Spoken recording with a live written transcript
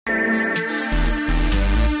Hey,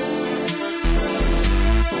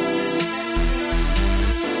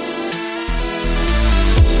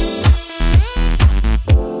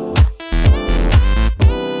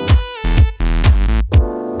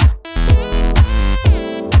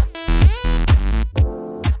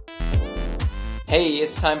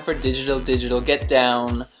 it's time for Digital Get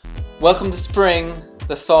Down. Welcome to spring.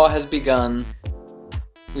 The thaw has begun.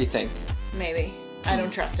 We think. Maybe. I don't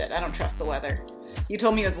trust it. I don't trust the weather. You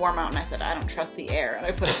told me it was warm out, and I said, I don't trust the air, and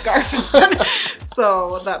I put a scarf on.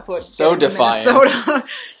 So that's what So defiant. Minnesota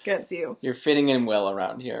gets you. You're fitting in well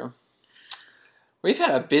around here. We've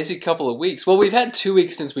had a busy couple of weeks. Well, we've had 2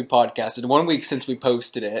 weeks since we podcasted. 1 week since we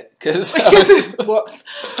posted it. Because Whoops.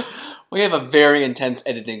 we have a very intense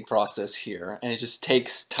editing process here, and it just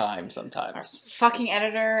takes time sometimes. Our fucking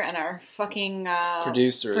editor and our fucking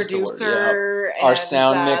Producer is the word, and our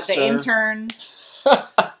sound mixer. the intern.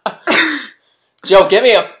 Joe, get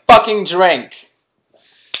me a fucking drink.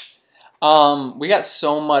 We got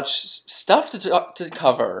so much stuff to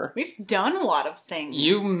cover. We've done a lot of things.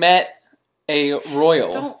 You met a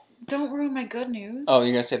royal. Don't ruin my good news. Oh,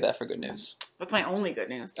 you're gonna save that for good news. That's my only good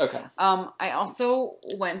news. Okay. I also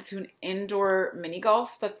went to an indoor mini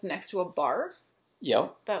golf that's next to a bar.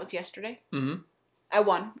 Yep. That was yesterday. Mm-hmm. I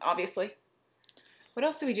won, obviously. What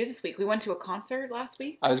else did we do this week? We went to a concert last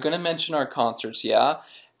week. I was gonna mention our concerts, yeah.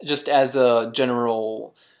 Just as a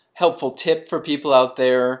general helpful tip for people out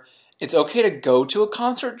there, it's okay to go to a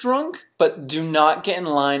concert drunk, but do not get in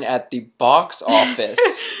line at the box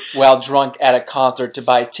office while drunk at a concert to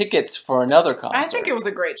buy tickets for another concert. I think it was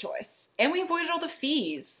a great choice. And we avoided all the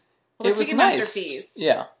fees. All the It was Ticketmaster nice. fees.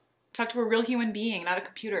 Yeah. Talk to a real human being, not a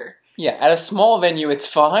computer. Yeah, at a small venue, it's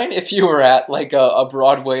fine. If you were at, like, a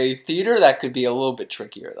Broadway theater, that could be a little bit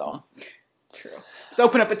trickier, though. True. Just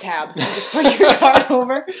open up a tab and just put your card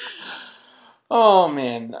over. Oh,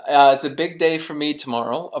 man. It's a big day for me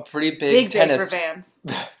tomorrow. A pretty big tennis. Day for Vans.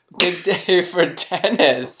 Big day for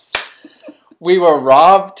tennis. We were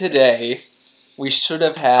robbed today. We should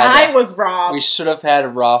have had... I was robbed. We should have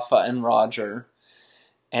had Rafa and Roger.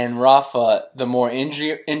 And Rafa, the more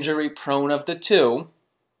injury-prone of the two...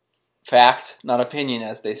 Fact, not opinion,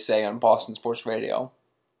 as they say on Boston Sports Radio.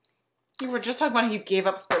 You were just talking about how you gave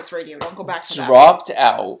up sports radio. Don't go back to that. Dropped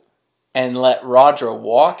out and let Roger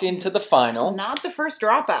walk into the final. Not the first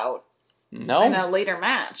dropout. No. In a later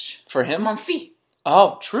match. For him? Monfils.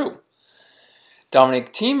 Oh, true.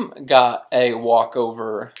 Dominic Thiem got a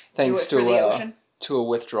walkover thanks to a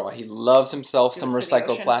withdrawal. He loves himself some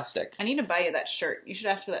recycled plastic. I need to buy you that shirt. You should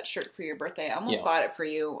ask for that shirt for your birthday. I almost bought it for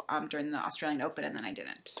you during the Australian Open, and then I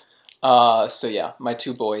didn't. So yeah, my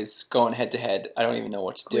two boys going head to head. I don't even know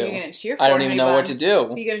what to do. Who are you going to cheer for? I don't even know what to do.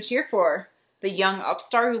 Who are you going to cheer for? The young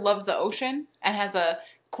upstart who loves the ocean and has a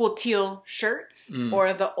cool teal shirt?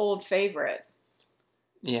 Or the old favorite?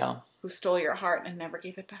 Yeah. Who stole your heart and never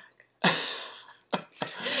gave it back?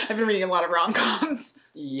 I've been reading a lot of rom-coms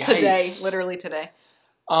today. Literally today.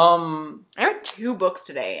 I read 2 books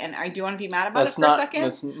today, and do you want to be mad about it for a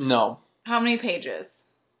second? No. How many pages?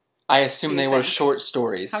 I assume they were short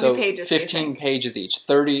stories. How many pages 15 pages each.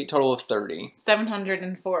 30, total of 30.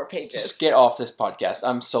 704 pages. Just get off this podcast.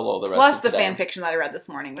 I'm solo the rest Plus of the day. the fan fiction that I read this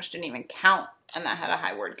morning, which didn't even count, and that had a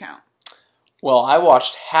high word count. Well, I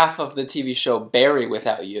watched half of the TV show Barry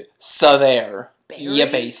without you. So there. Barry? You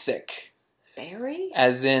basic. Barry?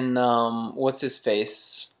 As in, what's his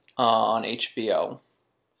face on HBO?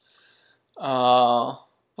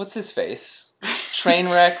 What's his face?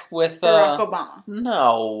 Trainwreck with... Barack Obama.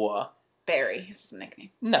 No. Barry is his nickname.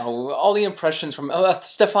 No, all the impressions from...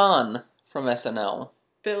 Stefan from SNL.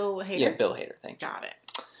 Bill Hader? Yeah, Bill Hader, thank you. Got it.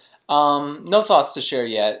 No thoughts to share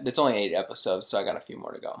yet. It's only 8 episodes, so I got a few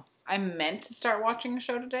more to go. I meant to start watching a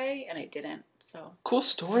show today, and I didn't, so... Cool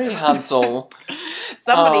story, Hansel.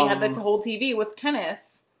 Somebody had the whole TV with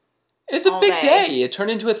tennis. It's a big day. It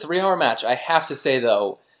turned into a 3-hour match. I have to say,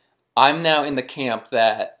 though, I'm now in the camp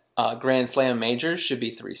that Grand Slam majors should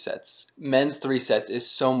be 3 sets. Men's 3 sets is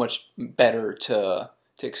so much better to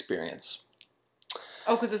experience.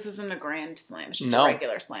 Oh, because this isn't a Grand Slam. It's just a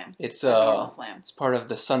regular slam. It's a normal slam. It's part of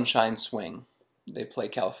the Sunshine Swing. They play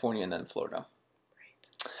California and then Florida.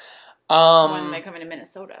 Right. When they come into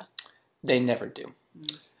Minnesota. They never do.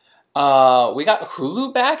 We got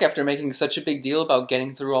Hulu back after making such a big deal about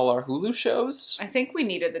getting through all our Hulu shows. I think we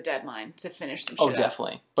needed the deadline to finish some shit Oh,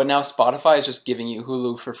 definitely. But now Spotify is just giving you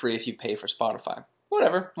Hulu for free if you pay for Spotify.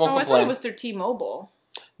 Whatever. Won't complain. I thought it was through T-Mobile.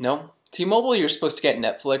 No. T-Mobile, you're supposed to get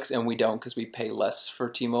Netflix, and we don't because we pay less for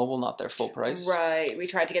T-Mobile, not their full price. Right. We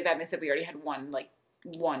tried to get that, and they said we already had one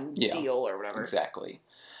deal or whatever. Exactly.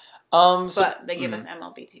 But they give us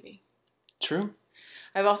MLB TV. True.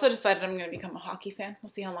 I've also decided I'm going to become a hockey fan. We'll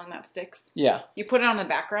see how long that sticks. Yeah. You put it on the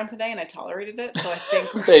background today, and I tolerated it, so I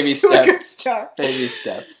think Baby steps. a good start. Baby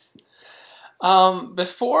steps.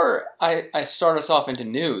 Before I start us off into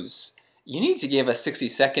news, you need to give us 60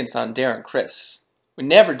 seconds on Darren Criss. We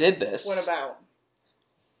never did this. What about?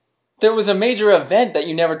 There was a major event that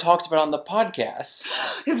you never talked about on the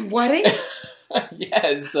podcast. His wedding?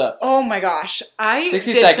 Yes. Oh my gosh. I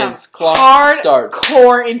 60 did seconds, some clock starts.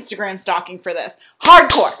 Hardcore Instagram stalking for this.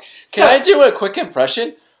 Hardcore. Can I do a quick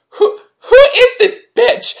impression? Who is this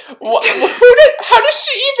bitch? How does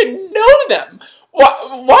she even know them?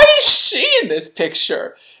 Why is she in this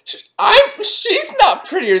picture? She's not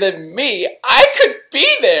prettier than me. I could be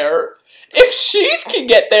there. If she can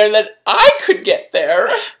get there, then I could get there.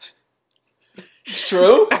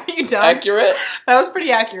 True? Are you done? Accurate? That was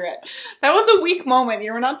pretty accurate. That was a weak moment.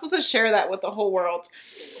 You were not supposed to share that with the whole world.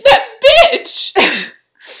 That bitch!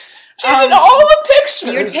 She's in all the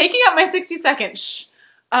pictures. You're taking up my 60 seconds.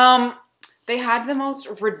 They had the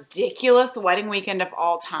most ridiculous wedding weekend of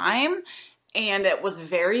all time, and it was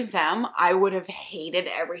very them. I would have hated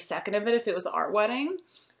every second of it if it was our wedding.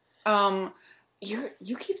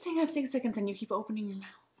 You keep saying I have 6 seconds, and you keep opening your mouth.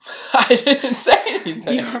 I didn't say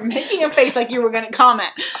anything. You were making a face like you were going to comment.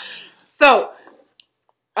 So,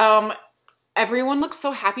 everyone looks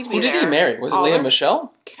so happy to be there. Who did he marry? Was it Lea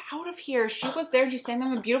Michele? Get out of here. She was there. She sang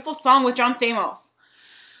them a beautiful song with John Stamos.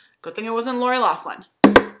 Good thing it wasn't Lori Loughlin.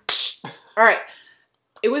 All right.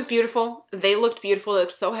 It was beautiful. They looked beautiful. They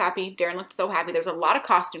looked so happy. Darren looked so happy. There was a lot of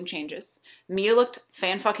costume changes. Mia looked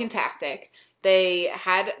fan-fucking-tastic. They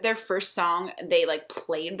had their first song. They,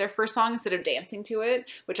 played their first song instead of dancing to it,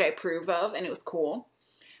 which I approve of, and it was cool.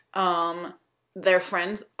 Their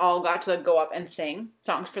friends all got to go up and sing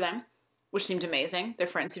songs for them, which seemed amazing. Their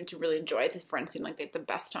friends seemed to really enjoy it. The friends seemed like they had the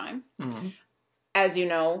best time. Mm-hmm. As you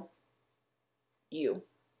know,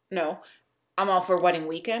 I'm all for wedding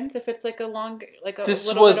weekends if it's a little bit away.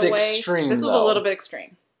 This was extreme. This was a little bit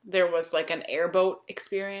extreme. There was an airboat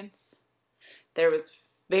experience. There was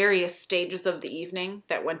various stages of the evening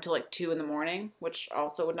that went to 2 a.m, which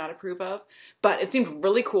also would not approve of. But it seemed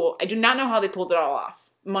really cool. I do not know how they pulled it all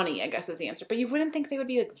off. Money, I guess, is the answer. But you wouldn't think they would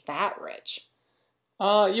be that rich.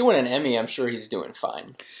 You win an Emmy, I'm sure he's doing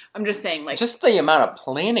fine. I'm just saying, just the amount of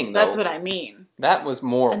planning, though. That's what I mean. That was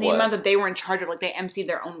more and the amount that they were in charge of, they emceed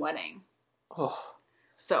their own wedding. Oh.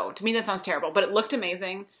 So, to me, that sounds terrible. But it looked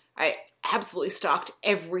amazing. I absolutely stalked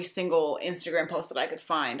every single Instagram post that I could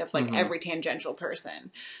find of, every tangential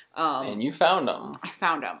person. And you found them. I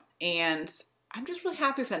found them. And I'm just really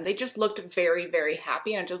happy for them. They just looked very, very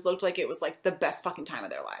happy. And it just looked like it was, the best fucking time of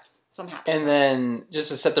their lives. So I'm happy. And then, just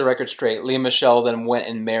to set the record straight, Lea Michele then went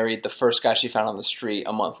and married the first guy she found on the street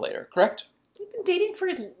a month later, correct? They've been dating for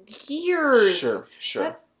years.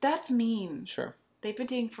 Sure. That's mean. Sure. They've been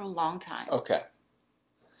dating for a long time. Okay.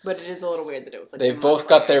 But it is a little weird that it was They've both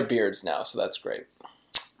got their beards now, so that's great.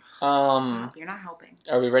 Stop, you're not helping.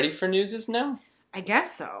 Are we ready for newses now? I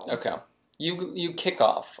guess so. Okay. You kick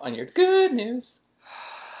off on your good news.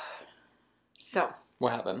 So.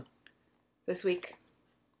 What happened? This week,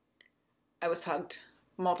 I was hugged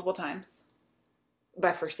multiple times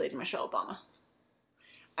by First Lady Michelle Obama.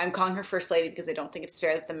 I'm calling her First Lady because I don't think it's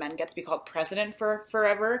fair that the men get to be called President for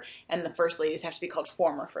forever, and the First Ladies have to be called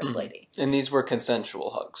former First Lady. And these were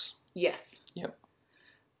consensual hugs. Yes. Yep.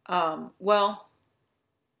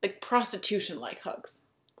 Prostitution-like hugs.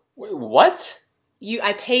 Wait, what?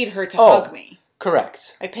 I paid her to hug me.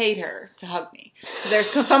 Correct. I paid her to hug me. So there's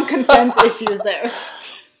some consent issues there.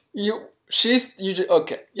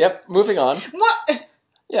 Okay. Yep. Moving on. What?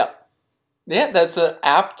 Yeah. Yeah, that's an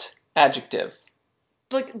apt adjective.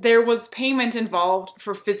 There was payment involved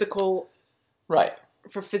for physical... Right.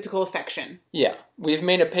 For physical affection. Yeah. We've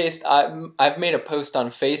made a post... I've made a post on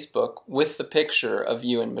Facebook with the picture of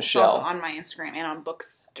you and Michelle. It's also on my Instagram and on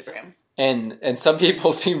Bookstagram. And some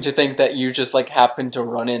people seem to think that you just happen to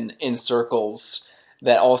run in circles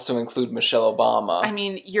that also include Michelle Obama. I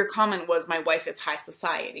mean, your comment was, my wife is high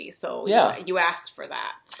society, so yeah. You asked for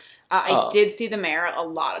that. I did see the mayor a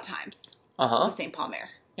lot of times. The St. Paul mayor.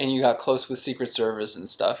 And you got close with Secret Service and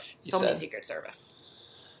stuff. Many Secret Service.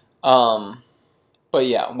 But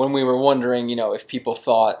yeah, when we were wondering, if people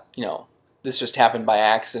thought, this just happened by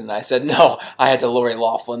accident, I said, no, I had to Lori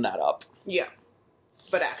Loughlin that up. Yeah.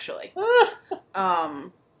 But actually.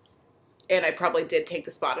 And I probably did take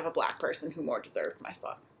the spot of a black person who more deserved my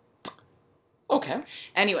spot. Okay.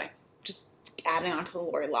 Anyway, just adding on to the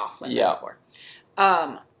Lori Loughlin metaphor.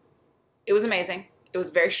 It was amazing. It was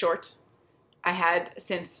very short. I had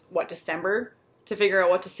since, December to figure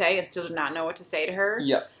out what to say and still did not know what to say to her.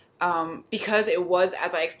 Yep. Because it was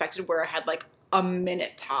as I expected, where I had a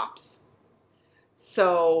minute tops.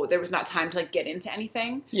 So there was not time to like get into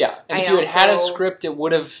anything. Yeah, and if you had a script, it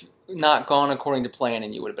would have not gone according to plan,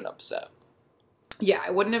 and you would have been upset. Yeah,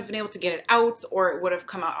 I wouldn't have been able to get it out, or it would have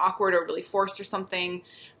come out awkward or really forced or something.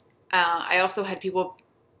 I also had people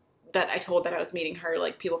that I told that I was meeting her,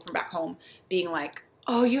 like people from back home, being like,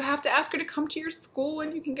 "Oh, you have to ask her to come to your school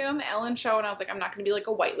and you can get on the Ellen show." And I was like, I'm not going to be like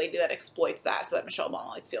a white lady that exploits that so that Michelle Obama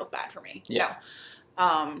like feels bad for me. Yeah.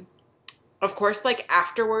 No. Of course, like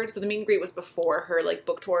afterwards, so the meet and greet was before her like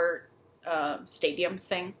book tour stadium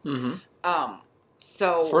thing. Mm-hmm.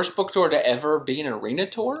 So first book tour to ever be an arena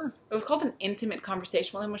tour? It was called An Intimate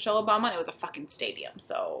Conversation with Michelle Obama, and it was a fucking stadium,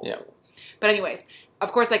 so... Yeah. But anyways,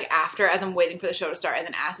 of course, like, after, as I'm waiting for the show to start, and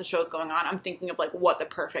then as the show's going on, I'm thinking of, like, what the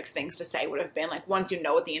perfect things to say would have been. Like, once you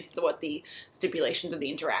know what the stipulations of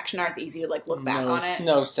the interaction are, it's easy to, like, look back on it.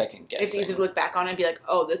 No second guessing. It's easy to look back on it and be like,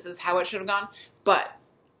 oh, this is how it should have gone. But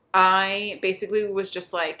I basically was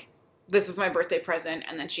just like, this was my birthday present,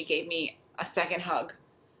 and then she gave me a second hug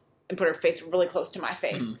and put her face really close to my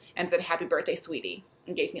face and said, "Happy birthday, sweetie,"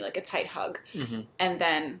 and gave me like a tight hug. And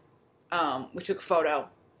then we took a photo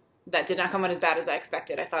that did not come out as bad as I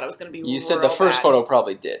expected. I thought it was going to be You said the first photo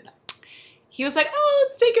probably did. He was like, "Oh,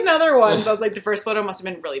 let's take another one." So I was like, the first photo must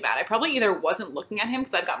have been really bad. I probably either wasn't looking at him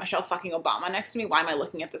because I've got Michelle fucking Obama next to me. Why am I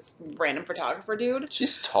looking at this random photographer dude?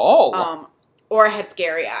 She's tall. Or I had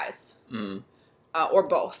scary eyes. Or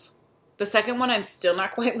both. The second one, I'm still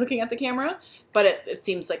not quite looking at the camera, but it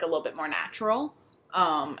seems like a little bit more natural.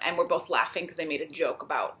 And we're both laughing because they made a joke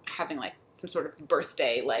about having like some sort of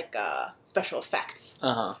birthday like special effects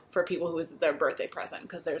for people who was their birthday present,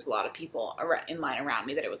 because there's a lot of people in line around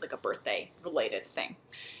me that it was like a birthday related thing.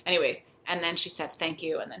 Anyways, and then she said thank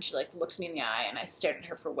you, and then she like looked me in the eye, and I stared at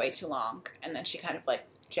her for way too long, and then she kind of like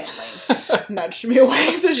gently nudged me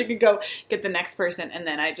away so she could go get the next person, and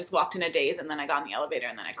then I just walked in a daze, and then I got in the elevator,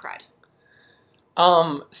 and then I cried.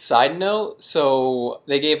 Side note, so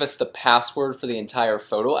they gave us the password for the entire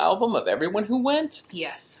photo album of everyone who went.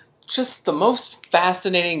 Yes. Just the most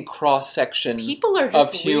fascinating cross-section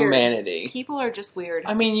of humanity. People are just weird.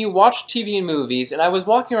 I mean, you watch TV and movies, and I was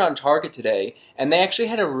walking around Target today, and they actually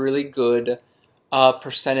had a really good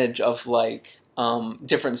percentage of, like,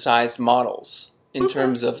 different sized models in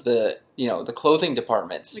terms of the clothing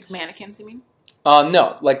departments. Like mannequins, you mean?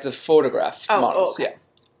 No, like the photograph models, okay.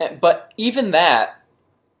 Yeah. But even that,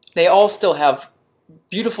 they all still have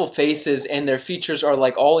beautiful faces, and their features are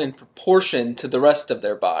like all in proportion to the rest of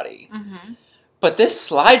their body. But this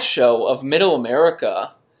slideshow of Middle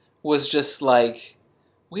America was just like,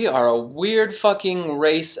 we are a weird fucking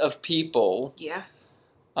race of people. Yes.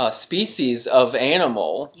 A species of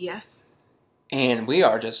animal. Yes. And we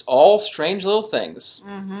are just all strange little things.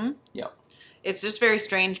 Yep. It's just very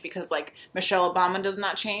strange because, like, Michelle Obama does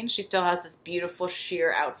not change. She still has this beautiful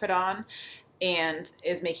sheer outfit on and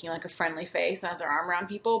is making, like, a friendly face and has her arm around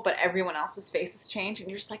people, but everyone else's faces change, and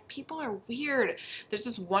you're just like, people are weird. There's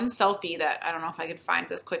this one selfie that, I don't know if I could find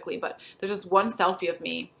this quickly, but there's this one selfie of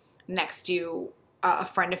me next to a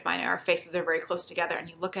friend of mine, and our faces are very close together, and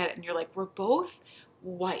you look at it, and you're like, we're both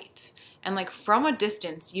white. And, like, from a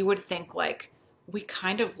distance, you would think, like, we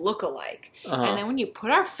kind of look alike. And then when you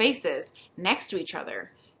put our faces next to each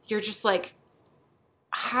other, you're just like,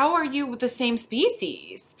 how are you the same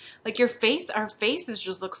species? Like our faces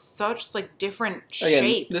just look such like different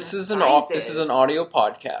shapes. This is an audio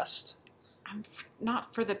podcast. I'm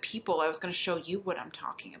not for the people. I was going to show you what I'm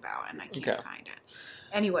talking about, and I can't find it.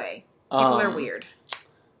 Anyway, people are weird.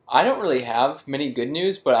 I don't really have many good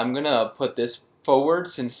news, but I'm going to put this forward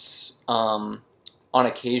since on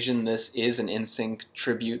occasion this is an NSYNC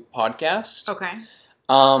tribute podcast. Okay.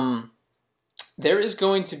 There is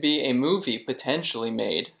going to be a movie potentially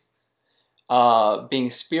made being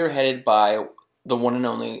spearheaded by the one and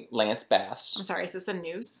only Lance Bass. I'm sorry, is this a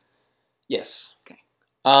news? Yes. Okay.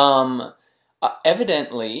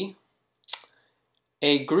 Evidently,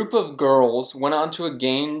 a group of girls went onto a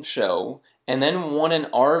game show and then won an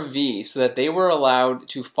RV so that they were allowed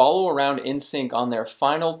to follow around NSYNC on their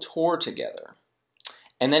final tour together.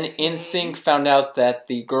 And then NSYNC found out that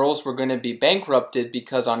the girls were going to be bankrupted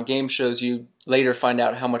because on game shows you later find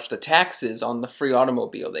out how much the tax is on the free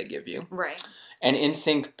automobile they give you. Right. And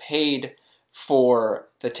NSYNC paid for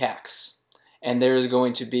the tax. And there is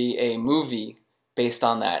going to be a movie based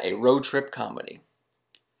on that, a road trip comedy.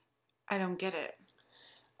 I don't get it.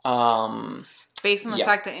 Based on the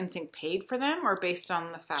fact that NSYNC paid for them, or based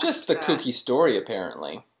on the fact just the kooky story,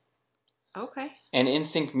 apparently. Okay. And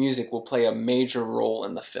NSYNC music will play a major role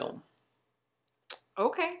in the film.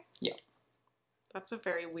 Okay. Yeah. That's a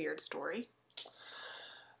very weird story.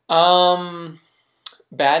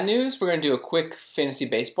 Bad news, we're going to do a quick fantasy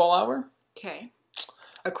baseball hour. Okay.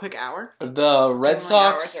 A quick hour? The Red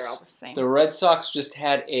Sox... Hours are all the same. The Red Sox just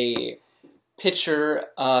had a pitcher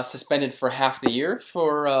suspended for half the year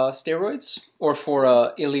for steroids, or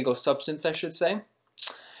for illegal substance, I should say.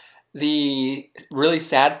 The really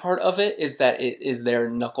sad part of it is that it is their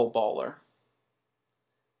knuckleballer,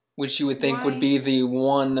 which you would think would be the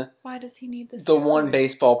one... Why does he need this? The one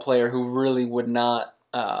baseball player who really would not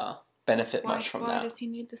benefit much from that. Why does he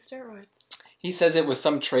need the steroids? He says it was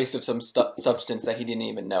some trace of some substance that he didn't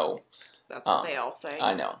even know. That's what they all say.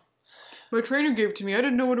 I know. My trainer gave it to me. I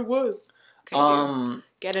didn't know what it was. Okay,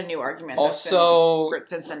 get a new argument. Also,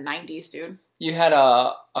 that's been since the 90s, dude. You had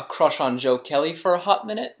a crush on Joe Kelly for a hot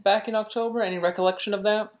minute back in October. Any recollection of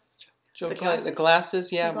that? Joe Kelly, the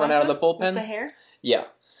glasses, yeah, run out of the bullpen. With the hair? Yeah.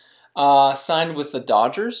 Signed with the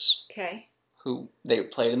Dodgers. Okay. Who they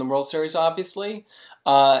played in the World Series, obviously.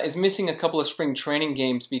 Is missing a couple of spring training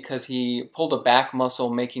games because he pulled a back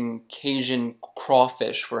muscle making Cajun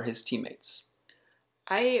crawfish for his teammates.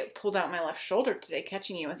 I pulled out my left shoulder today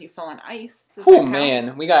catching you as you fell on ice. Oh,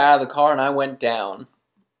 man. We got out of the car and I went down.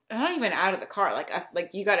 I'm not even out of the car.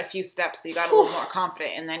 Like you got a few steps, so you got a little more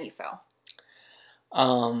confident, and then you fell.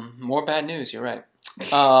 More bad news. You're right.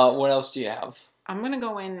 What else do you have? I'm gonna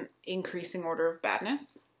go in increasing order of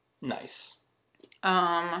badness. Nice.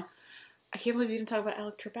 I can't believe you didn't talk about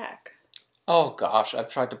Alec Trebek. Oh gosh,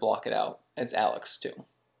 I've tried to block it out. It's Alex too.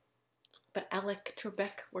 But Alec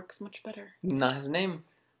Trebek works much better. Not his name.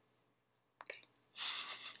 Okay.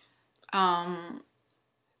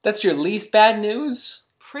 That's your least bad news?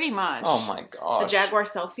 Pretty much. Oh my gosh. The Jaguar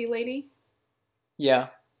selfie lady? Yeah,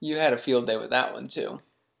 you had a field day with that one too.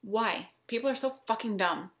 Why? People are so fucking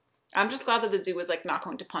dumb. I'm just glad that the zoo is not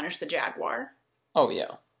going to punish the Jaguar. Oh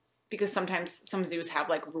yeah. Because sometimes some zoos have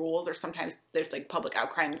rules, or sometimes there's public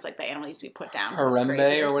outcry and it's the animal needs to be put down.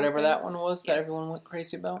 Harambe or whatever that one was that everyone went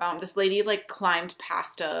crazy about. This lady climbed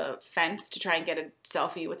past a fence to try and get a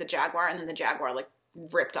selfie with a jaguar, and then the jaguar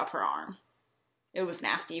ripped up her arm. It was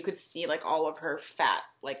nasty. You could see all of her fat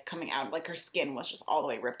coming out, her skin was just all the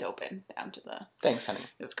way ripped open down to the... Thanks, honey.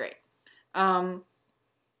 It was great.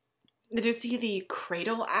 Did you see the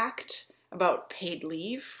Cradle Act about paid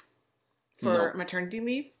leave for maternity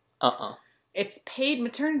leave? It's paid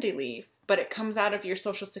maternity leave, but it comes out of your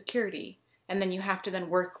Social Security, and then you have to then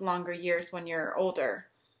work longer years when you're older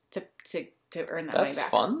to earn that money back. That's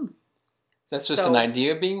fun. That's just an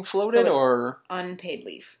idea being floated, or unpaid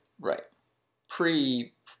leave. Right.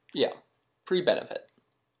 Pre-benefit.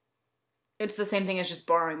 It's the same thing as just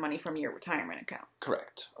borrowing money from your retirement account.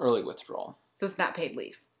 Correct. Early withdrawal. So it's not paid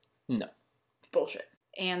leave. No. It's bullshit.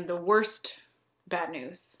 And the worst bad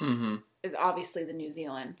news mm-hmm. is obviously the New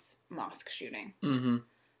Zealand mosque shooting. Mm-hmm.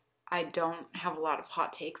 I don't have a lot of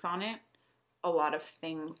hot takes on it. A lot of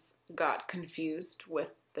things got confused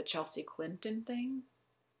with the Chelsea Clinton thing.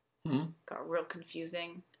 Mm-hmm. Got real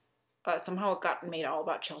confusing. Somehow it got made all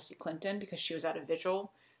about Chelsea Clinton because she was at a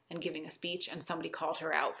vigil and giving a speech, and somebody called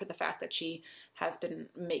her out for the fact that she has been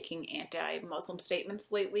making anti-Muslim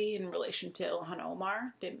statements lately in relation to Ilhan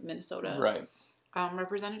Omar, the Minnesota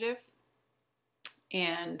representative.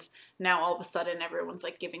 And now all of a sudden everyone's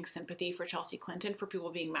giving sympathy for Chelsea Clinton for people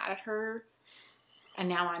being mad at her. And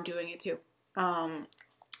now I'm doing it too.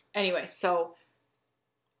 Anyway, so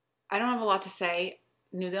I don't have a lot to say.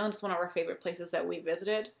 New Zealand is one of our favorite places that we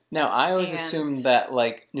visited. Now, I always assumed that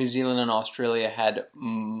New Zealand and Australia had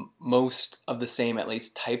most of the same, at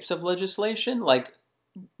least, types of legislation.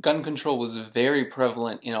 Gun control was very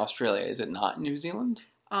prevalent in Australia. Is it not in New Zealand?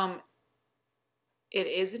 It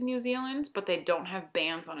is in New Zealand, but they don't have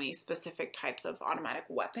bans on any specific types of automatic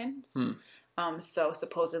weapons. So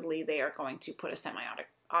supposedly they are going to put a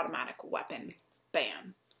semi-automatic weapon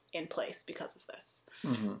ban in place because of this.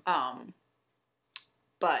 Mm-hmm.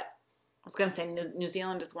 But I was going to say New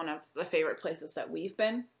Zealand is one of the favorite places that we've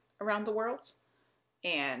been around the world.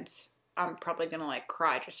 And I'm probably going to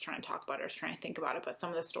cry just trying to talk about it or trying to think about it. But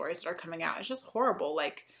some of the stories that are coming out, it's just horrible.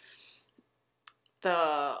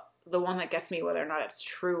 The one that gets me, whether or not it's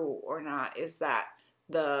true or not, is that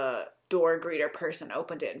the door greeter person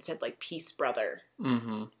opened it and said peace brother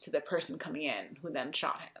mm-hmm. to the person coming in, who then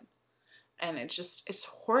shot him. And it's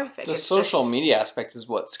horrific. The social media aspect is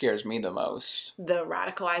what scares me the most. The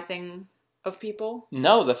radicalizing of people?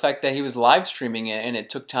 No, the fact that he was live streaming it and it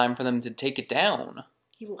took time for them to take it down.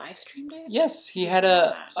 He live streamed it? Yes, he had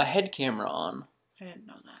a head camera on. I didn't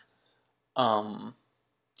know that.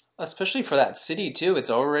 Especially for that city too. It's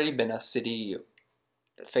already been a city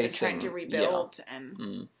that's been trying to rebuild,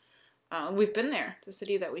 and we've been there. It's a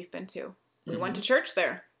city that we've been to. We went to church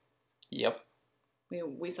there. Yep.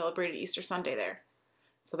 We celebrated Easter Sunday there.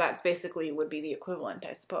 So that's basically would be the equivalent,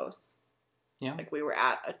 I suppose. Yeah. Like we were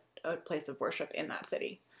at a place of worship in that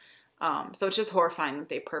city. So it's just horrifying that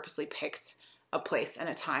they purposely picked a place and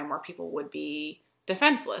a time where people would be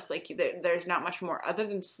defenseless. Like there's not much more, other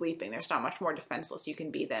than sleeping, there's not much more defenseless you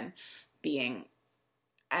can be than being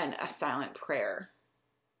a silent prayer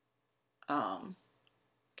that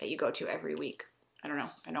you go to every week. I don't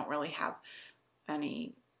know. I don't really have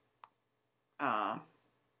any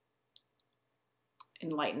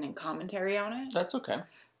enlightening commentary on it. That's okay.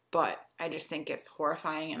 But I just think it's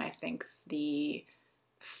horrifying, and I think the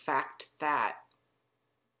fact that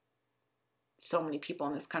so many people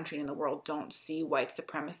in this country and in the world don't see white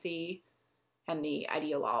supremacy and the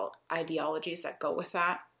ideologies that go with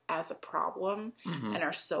that as a problem, and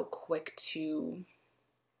are so quick to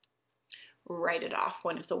write it off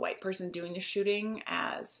when it's a white person doing the shooting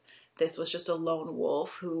as this was just a lone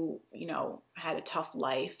wolf who, you know, had a tough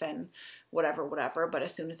life and whatever. But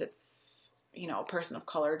as soon as it's, you know, a person of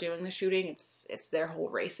color doing the shooting, it's their whole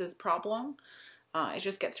race's problem. It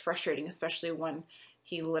just gets frustrating, especially when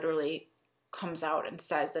he literally comes out and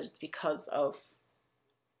says that it's because of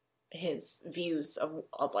his views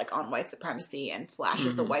of like on white supremacy and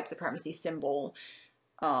flashes the white supremacy symbol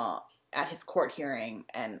at his court hearing.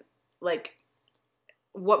 And like,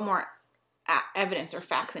 what more evidence or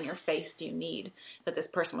facts in your face do you need that this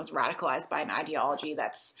person was radicalized by an ideology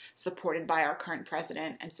that's supported by our current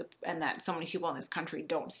president and that so many people in this country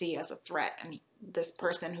don't see as a threat? And this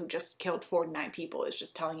person who just killed 49 people is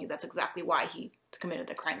just telling you that's exactly why he committed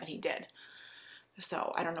the crime that he did.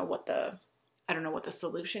 So I don't know what the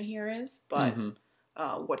solution here is, but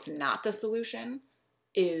what's not the solution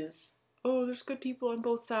is, oh, there's good people on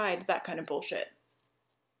both sides, that kind of bullshit.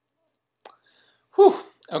 Whew.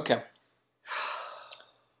 Okay.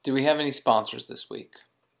 Do we have any sponsors this week?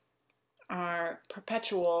 Our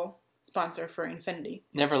perpetual sponsor for Infinity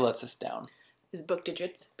never lets us down is Book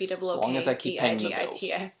Digits,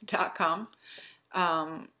 BOOKDIGITS.com.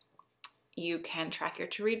 You can track your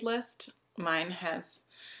to-read list. Mine has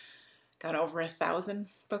got over 1,000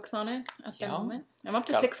 books on it at the moment. I'm up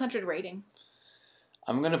to 600 ratings.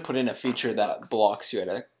 I'm going to put in a feature that blocks you at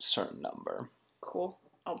a certain number. Cool.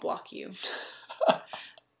 I'll block you.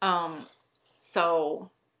 So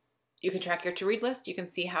you can track your to-read list. You can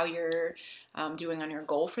see how you're doing on your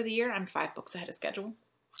goal for the year. I'm 5 books ahead of schedule.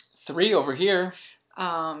 3 over here.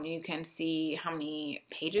 You can see how many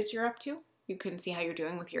pages you're up to. You can see how you're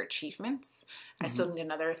doing with your achievements. I still need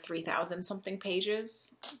another 3,000 something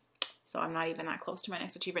pages. So I'm not even that close to my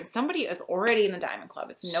next achievement. Somebody is already in the Diamond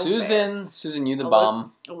Club. It's no fair. Susan, you the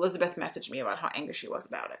bomb. Elizabeth messaged me about how angry she was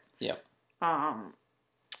about it. Yep.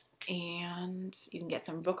 And you can get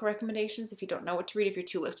some book recommendations if you don't know what to read, if your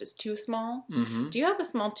to-list is too small. Do you have a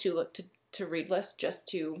small to-read list just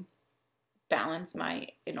to balance my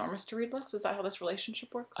enormous to-read list? Is that how this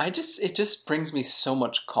relationship works? It just brings me so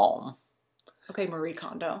much calm. Okay, Marie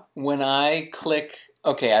Kondo. When I click,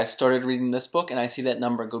 okay, I started reading this book, and I see that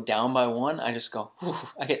number go down by 1, I just go, whew,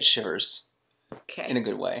 I get shivers. Okay. In a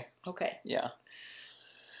good way. Okay. Yeah.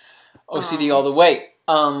 OCD all the way.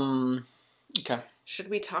 Okay. Should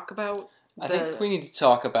we talk about I think we need to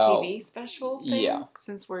talk about TV special thing? Yeah.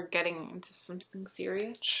 Since we're getting into something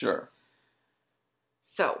serious? Sure.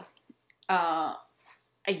 So, a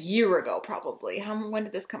year ago probably. When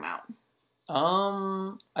did this come out?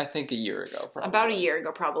 I think a year ago, probably. About a year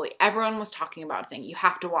ago, probably. Everyone was talking about saying, you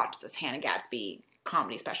have to watch this Hannah Gadsby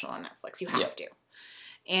comedy special on Netflix. You have to.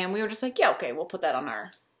 And we were just like, yeah, okay, we'll put that on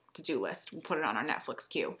our to-do list. We'll put it on our Netflix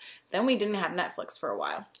queue. Then we didn't have Netflix for a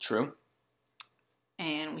while. True.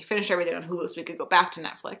 And we finished everything on Hulu so we could go back to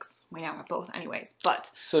Netflix. We now have both anyways, but...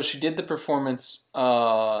 So she did the performance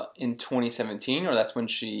in 2017, or that's when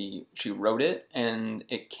she wrote it, and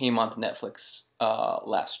it came onto Netflix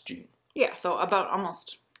last June. Yeah, so about a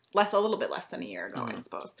little bit less than a year ago, I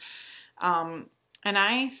suppose. And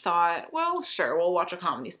I thought, well, sure, we'll watch a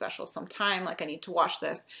comedy special sometime. Like, I need to watch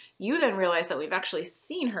this. You then realize that we've actually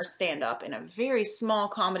seen her stand up in a very small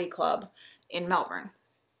comedy club in Melbourne.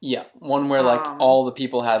 Yeah, one where, like, all the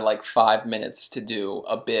people had, like, 5 minutes to do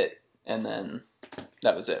a bit, and then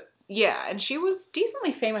that was it. Yeah, and she was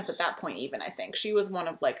decently famous at that point, even, I think. She was one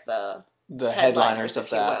of, like, the headliners of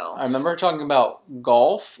that. I remember her talking about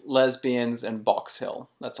golf, lesbians, and Box Hill.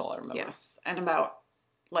 That's all I remember. Yes, and about,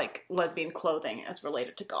 like, lesbian clothing as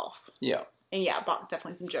related to golf. Yeah. And yeah,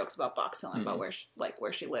 definitely some jokes about Box Hill and about where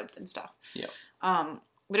she lived and stuff. Yeah.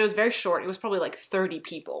 But it was very short. It was probably, like, 30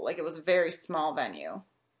 people. Like, it was a very small venue.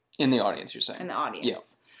 In the audience, you're saying? In the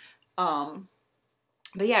audience. Yeah.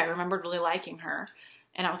 But yeah, I remember really liking her.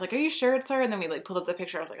 And I was like, are you sure it's her? And then we like pulled up the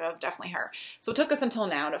picture. I was like, oh, that's definitely her. So it took us until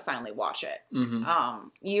now to finally watch it. Mm-hmm.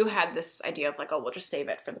 You had this idea of like, oh, we'll just save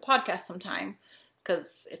it for the podcast sometime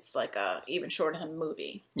because it's like even shorter than the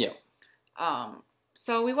movie. Yeah.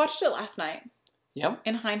 So we watched it last night. Yep.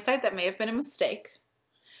 In hindsight, that may have been a mistake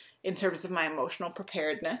in terms of my emotional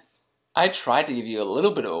preparedness. I tried to give you a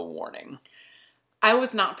little bit of a warning. I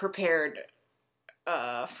was not prepared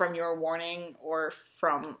from your warning or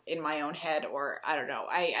from in my own head, or I don't know.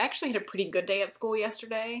 I actually had a pretty good day at school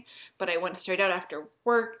yesterday, but I went straight out after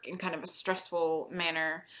work in kind of a stressful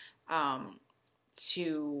manner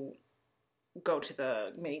to go to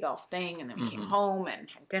the mini golf thing, and then we came home and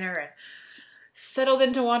had dinner and settled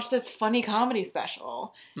in to watch this funny comedy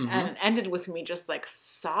special, and it ended with me just like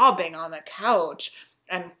sobbing on the couch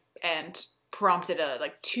and prompted a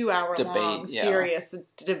like 2-hour long serious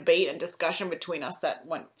debate and discussion between us that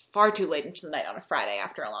went far too late into the night on a Friday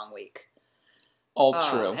after a long week. All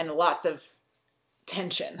true. And lots of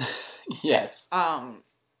tension. Yes.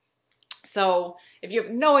 So if you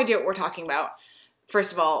have no idea what we're talking about,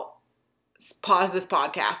 first of all, pause this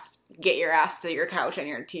podcast, get your ass to your couch and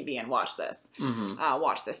your TV and watch this.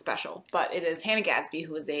 Watch this special. But it is Hannah Gadsby,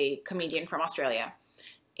 who is a comedian from Australia.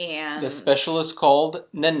 And the special is called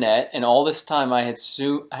Nanette, and all this time I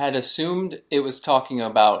had assumed it was talking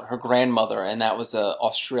about her grandmother, and that was an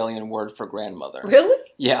Australian word for grandmother. Really?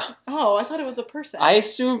 Yeah. Oh, I thought it was a person.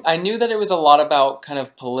 I knew that it was a lot about kind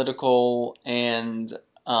of political and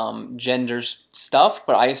gender stuff,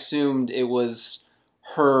 but I assumed it was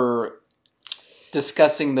her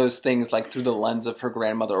discussing those things like through the lens of her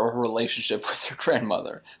grandmother or her relationship with her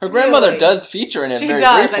grandmother. Her grandmother does feature in it very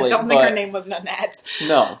briefly. I don't think her name was Nanette.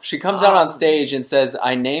 No, she comes out on stage and says,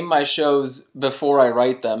 I name my shows before I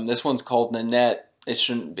write them. This one's called Nanette. It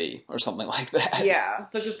shouldn't be, or something like that. Yeah,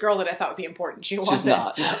 like this girl that I thought would be important. She wasn't.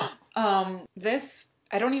 She's not, no. This,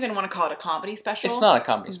 I don't even want to call it a comedy special. It's not a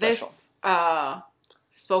comedy special. This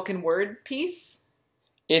spoken word piece.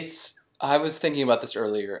 I was thinking about this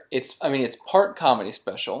earlier. It's part comedy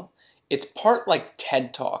special. It's part like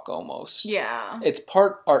TED Talk almost. Yeah. It's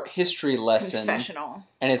part art history lesson. Confessional.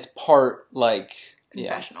 And it's part like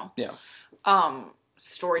confessional. Yeah.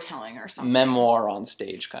 Storytelling or something. Memoir on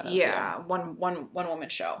stage kind of. Yeah. One woman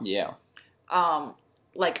show. Yeah.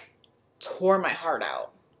 Like tore my heart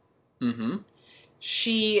out. Mm-hmm.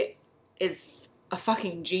 She is a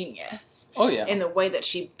fucking genius. Oh yeah. In the way that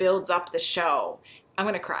she builds up the show. I'm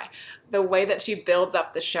gonna cry. The way that she builds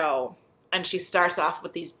up the show, and she starts off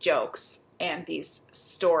with these jokes and these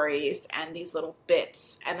stories and these little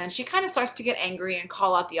bits, and then she kind of starts to get angry and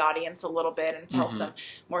call out the audience a little bit and tell some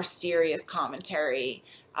more serious commentary,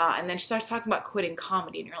 and then she starts talking about quitting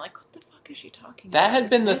comedy, and you're like, what the fuck is she talking about? That had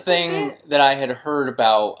been the thing that I had heard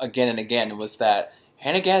about again and again, was that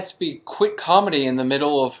Hannah Gadsby quit comedy in the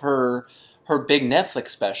middle of her big Netflix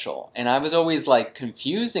special. And I was always like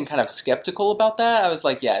confused and kind of skeptical about that. I was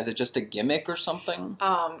like, yeah, is it just a gimmick or something?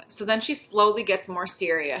 So then she slowly gets more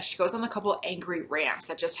serious. She goes on a couple of angry rants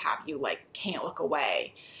that just have you like can't look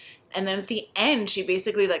away. And then at the end, she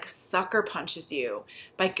basically like sucker punches you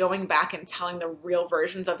by going back and telling the real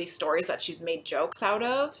versions of these stories that she's made jokes out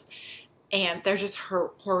of. And they're just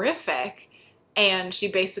horrific. And she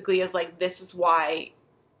basically is like, this is why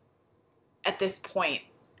at this point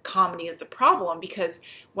comedy is the problem, because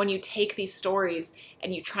when you take these stories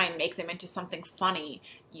and you try and make them into something funny,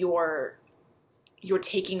 you're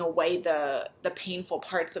taking away the painful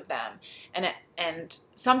parts of them, and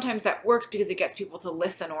sometimes that works because it gets people to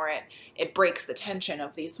listen, or it breaks the tension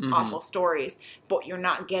of these awful stories, but you're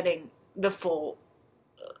not getting the full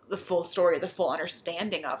story, the full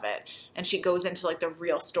understanding of it. And she goes into like the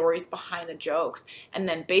real stories behind the jokes, and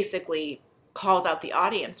then basically calls out the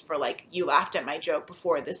audience for like, you laughed at my joke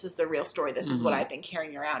before, this is the real story, this is what I've been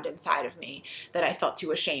carrying around inside of me that I felt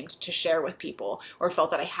too ashamed to share with people, or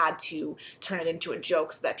felt that I had to turn it into a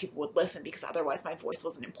joke so that people would listen because otherwise my voice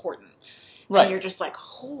wasn't important. Right. And you're just like,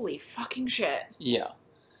 holy fucking shit. Yeah.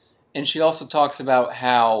 And she also talks about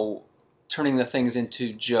how turning the things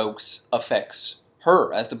into jokes affects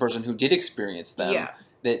her as the person who did experience them. Yeah.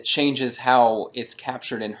 That changes how it's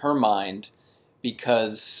captured in her mind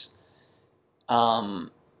because I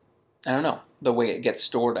don't know, the way it gets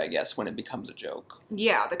stored, I guess, when it becomes a joke.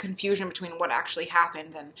 Yeah, the confusion between what actually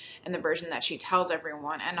happened and the version that she tells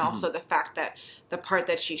everyone, and also the fact that the part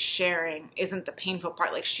that she's sharing isn't the painful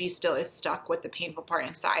part. Like, she still is stuck with the painful part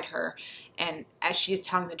inside her, and as she's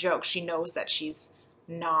telling the joke, she knows that she's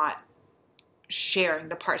not sharing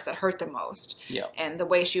the parts that hurt the most. Yeah. And the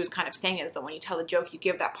way she was kind of saying it is that when you tell the joke, you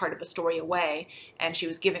give that part of the story away, and she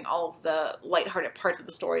was giving all of the lighthearted parts of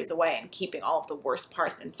the stories away and keeping all of the worst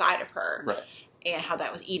parts inside of her. Right. and how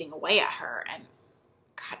that was eating away at her. And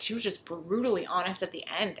God, she was just brutally honest at the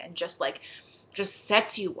end and just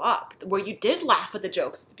sets you up where you did laugh at the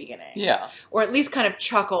jokes at the beginning. Yeah. Or at least kind of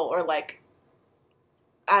chuckle or like,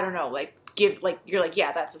 I don't know, like give like, you're like,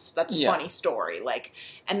 yeah, that's a funny story. Like,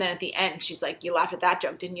 and then at the end she's like, you laughed at that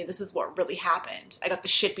joke, didn't you? This is what really happened. I got the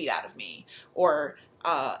shit beat out of me. Or,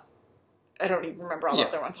 I don't even remember all the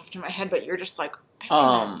other ones off the top of my head, but you're just like,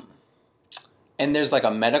 man. And there's like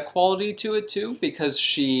a meta quality to it too, because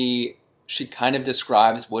she kind of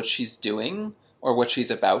describes what she's doing or what she's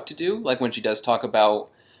about to do. Like when she does talk about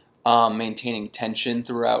maintaining tension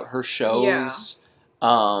throughout her shows.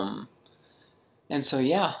 Yeah. And so,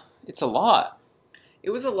 yeah, it's a lot. It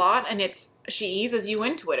was a lot, and she eases you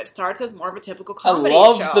into it. It starts as more of a typical comedy show. I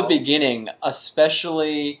love show. The beginning,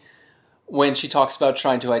 especially when she talks about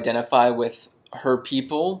trying to identify with her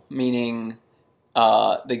people, meaning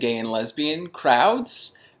the gay and lesbian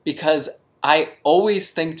crowds, because I always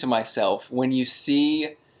think to myself, when you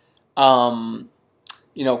see,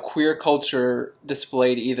 queer culture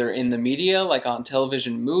displayed either in the media, like on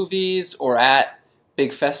television, movies, or at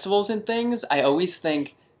big festivals and things, I always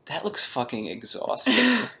think, that looks fucking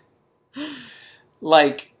exhausting.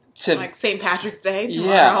 Like St. Patrick's Day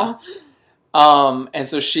tomorrow. Yeah. And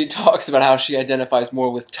so she talks about how she identifies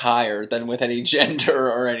more with Tyre than with any gender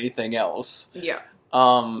or anything else. Yeah.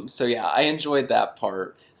 So yeah, I enjoyed that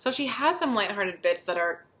part. So she has some lighthearted bits that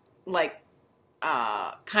are like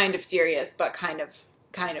kind of serious but kind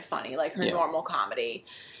of funny, like her normal comedy.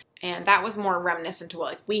 And that was more reminiscent to what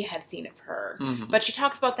like we had seen of her. Mm-hmm. But she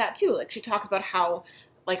talks about that too. Like she talks about how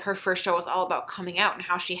like her first show was all about coming out and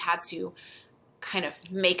how she had to kind of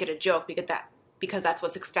make it a joke because that's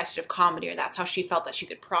what's expected of comedy, or that's how she felt that she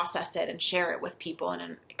could process it and share it with people in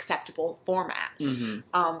an acceptable format.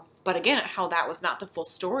 Mm-hmm. But again, how that was not the full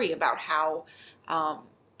story about how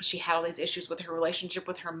she had all these issues with her relationship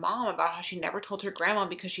with her mom, about how she never told her grandma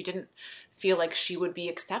because she didn't feel like she would be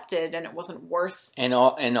accepted and it wasn't worth... And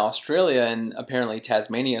Australia, and apparently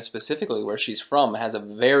Tasmania specifically, where she's from, has a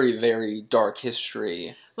very, very dark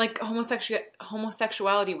history. Like,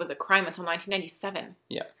 homosexuality was a crime until 1997.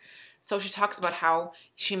 Yeah. So she talks about how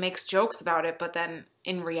she makes jokes about it, but then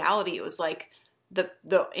in reality it was like the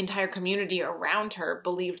entire community around her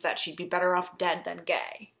believed that she'd be better off dead than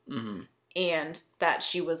gay. Mm-hmm. And that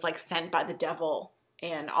she was like sent by the devil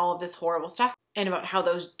and all of this horrible stuff. And about how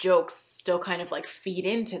those jokes still kind of like feed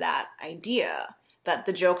into that idea that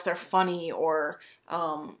the jokes are funny or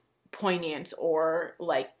poignant or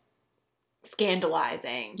like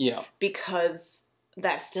scandalizing. Yeah. Because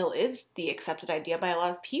that still is the accepted idea by a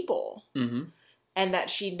lot of people. Mm-hmm. And that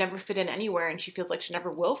she never fit in anywhere and she feels like she never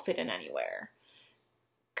will fit in anywhere.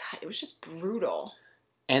 God, it was just brutal.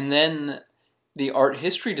 And then the art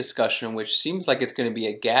history discussion, which seems like it's going to be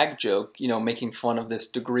a gag joke, making fun of this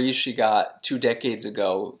degree she got 2 decades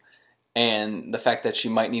ago and the fact that she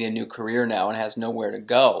might need a new career now and has nowhere to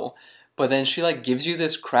go. But then she like gives you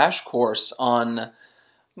this crash course on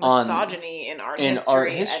misogyny in art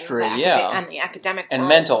history, and the academic and world.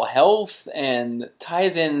 Mental health, and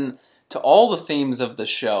ties in to all the themes of the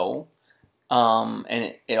show.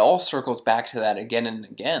 And it all circles back to that again and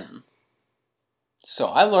again. So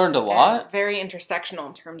I learned a lot. And very intersectional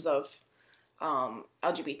in terms of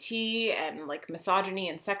LGBT and like misogyny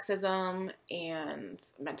and sexism and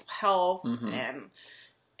mental health. Mm-hmm.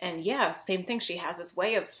 And yeah, same thing. She has this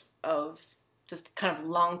way of just kind of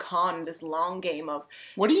this long game of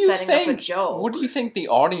setting up a joke. What do you think the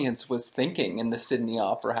audience was thinking in the Sydney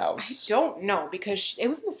Opera House? I don't know, because it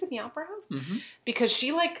was in the Sydney Opera House? Mm-hmm. Because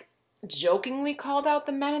she like jokingly called out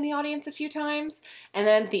the men in the audience a few times, and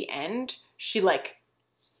then at the end she like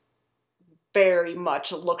very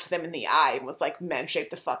much looked them in the eye and was like, men, shape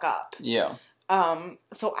the fuck up. Yeah.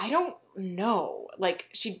 So I don't know. Like,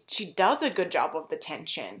 she does a good job of the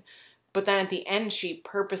tension, but then at the end she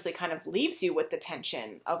purposely kind of leaves you with the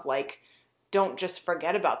tension of like, don't just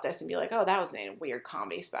forget about this and be like, oh, that was a weird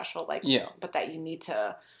comedy special. Like, yeah. But that you need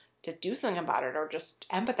to do something about it, or just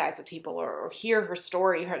empathize with people, or hear her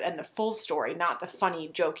story and the full story, not the funny,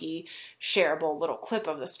 jokey, shareable little clip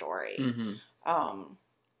of the story. Mm-hmm.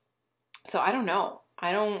 So I don't know.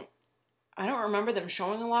 I don't remember them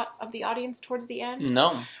showing a lot of the audience towards the end.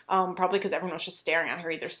 No. Probably because everyone was just staring at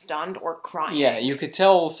her, either stunned or crying. Yeah, you could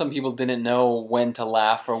tell some people didn't know when to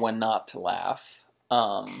laugh or when not to laugh.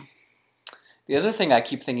 The other thing I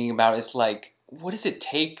keep thinking about is like, what does it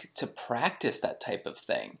take to practice that type of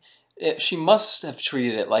thing? She must have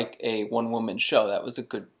treated it like a one-woman show. That was a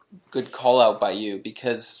good call out by you,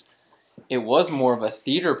 because it was more of a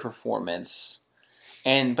theater performance.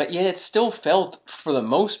 But yet it still felt, for the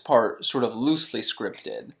most part, sort of loosely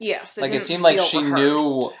scripted. Yes. It seemed like she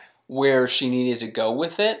knew where she needed to go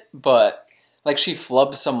with it, but she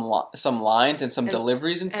flubbed some lines and some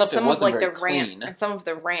deliveries and stuff. It wasn't very clean. And some of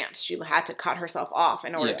the rants, she had to cut herself off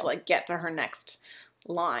in order to get to her next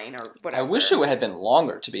line or whatever. I wish it had been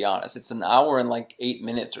longer, to be honest. It's an hour and 8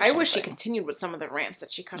 minutes or something. I wish she continued with some of the rants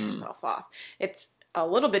that she cut herself off. It's a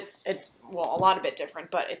little bit, a lot of bit different,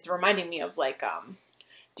 but it's reminding me of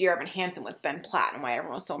Dear Evan Hansen with Ben Platt and why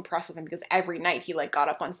everyone was so impressed with him, because every night he got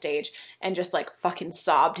up on stage and just fucking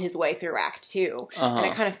sobbed his way through Act 2. And I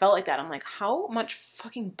kind of felt like that. I'm like, how much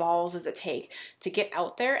fucking balls does it take to get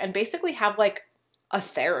out there and basically have a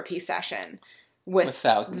therapy session with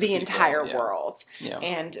the entire world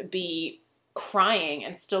and be crying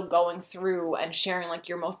and still going through and sharing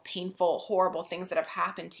your most painful, horrible things that have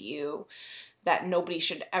happened to you that nobody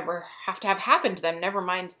should ever have to have happen to them. Never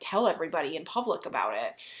mind tell everybody in public about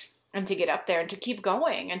it, and to get up there and to keep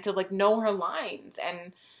going and to know her lines.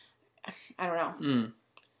 And I don't know.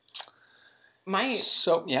 My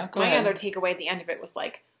other takeaway at the end of it was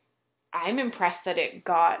I'm impressed that it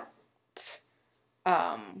got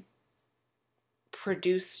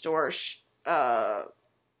produced or I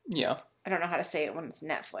don't know how to say it when it's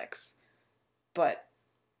Netflix, but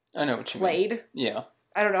I know what you mean. Played. Yeah.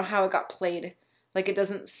 I don't know how it got played. It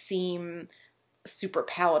doesn't seem super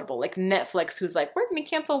palatable. Netflix, who's we're going to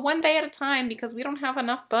cancel one day at a time because we don't have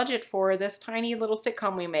enough budget for this tiny little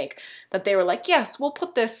sitcom we make. That they were yes, we'll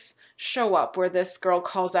put this show up where this girl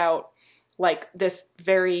calls out this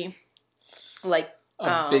very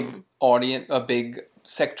a big audience, a big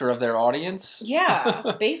sector of their audience.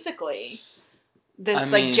 Yeah, basically. This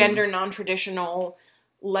gender non-traditional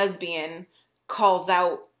lesbian calls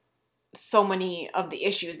out so many of the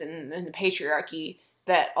issues in the patriarchy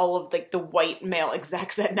that all of the white male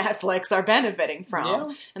execs at Netflix are benefiting from.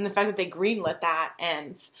 Yeah. And the fact that they greenlit that,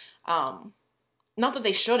 and not that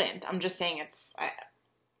they shouldn't, I'm just saying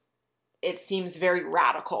it seems very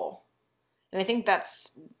radical. And I think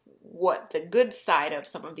that's what the good side of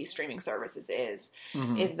some of these streaming services is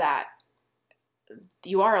that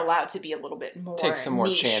you are allowed to be a little bit more take some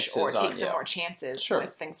more chances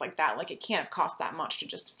with things like that. It can't have cost that much to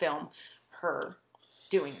just film her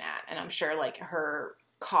doing that, and I'm sure her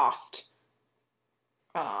cost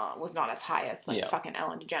was not as high as fucking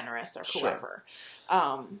Ellen DeGeneres or whoever.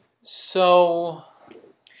 Sure.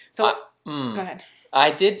 Go ahead.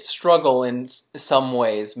 I did struggle in some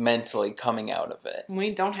ways mentally coming out of it.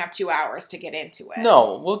 We don't have 2 hours to get into it.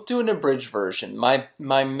 No, we'll do an abridged version. My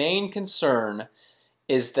main concern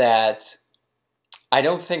is that I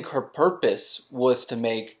don't think her purpose was to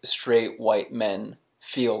make straight white men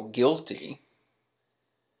feel guilty,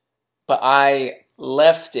 but I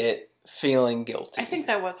left it feeling guilty. I think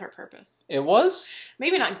that was her purpose. It was?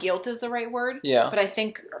 Maybe not guilt is the right word. Yeah. But I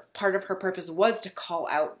think part of her purpose was to call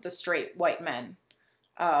out the straight white men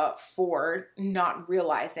for not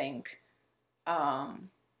realizing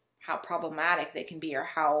how problematic they can be, or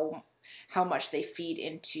how much they feed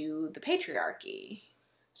into the patriarchy.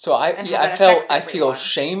 So I feel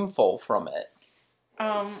shameful from it.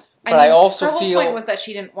 But I also her whole feel... point was that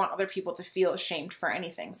she didn't want other people to feel ashamed for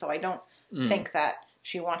anything. So I don't think that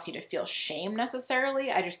she wants you to feel shame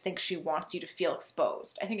necessarily. I just think she wants you to feel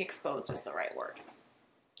exposed. I think exposed is the right word.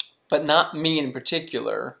 But not me in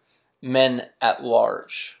particular. Men at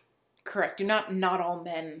large. Correct. Do not all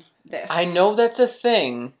men this. I know that's a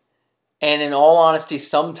thing. And in all honesty,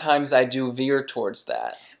 sometimes I do veer towards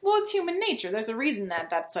that. Well, it's human nature. There's a reason that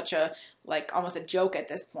that's such a, almost a joke at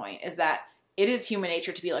this point, is that it is human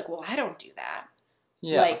nature to be well, I don't do that.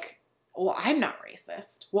 Yeah. Well, I'm not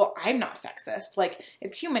racist. Well, I'm not sexist.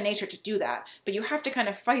 It's human nature to do that. But you have to kind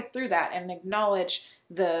of fight through that and acknowledge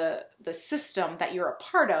the system that you're a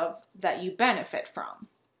part of that you benefit from.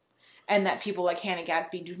 And that people like Hannah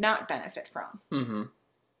Gadsby do not benefit from. Mm-hmm.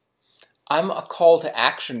 I'm a call to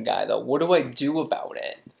action guy, though. What do I do about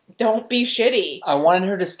it? Don't be shitty. I wanted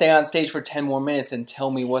her to stay on stage for 10 more minutes and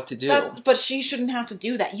tell me what to do. But she shouldn't have to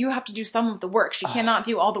do that. You have to do some of the work. She cannot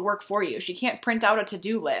do all the work for you. She can't print out a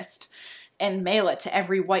to-do list and mail it to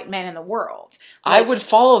every white man in the world. I would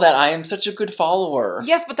follow that. I am such a good follower.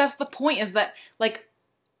 Yes, but that's the point, is that,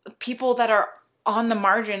 people that are on the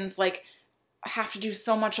margins, have to do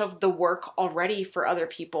so much of the work already for other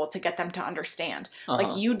people to get them to understand.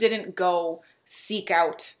 You didn't go seek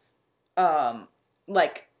out,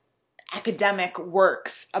 academic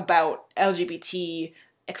works about LGBT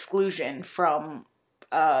exclusion from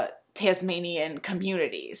Tasmanian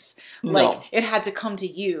communities. No. It had to come to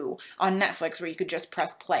you on Netflix where you could just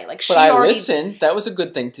press play. But I listened. That was a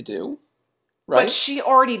good thing to do. Right? But she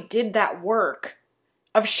already did that work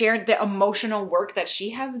of sharing the emotional work that she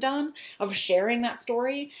has done, of sharing that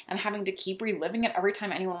story and having to keep reliving it every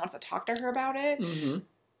time anyone wants to talk to her about it. Mm-hmm.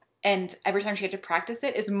 And every time she had to practice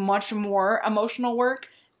it is much more emotional work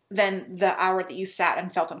than the hour that you sat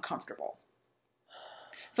and felt uncomfortable.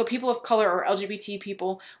 So people of color or LGBT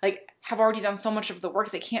people, like, have already done so much of the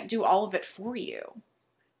work, they can't do all of it for you.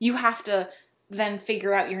 You have to then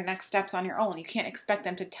figure out your next steps on your own. You can't expect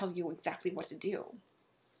them to tell you exactly what to do.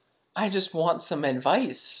 I just want some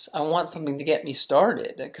advice. I want something to get me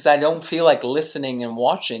started, because I don't feel like listening and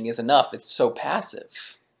watching is enough. It's so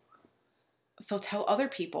passive. So tell other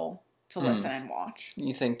people to listen and watch.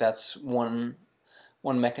 You think that's one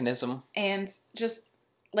mechanism? And just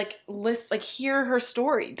hear her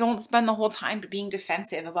story. Don't spend the whole time being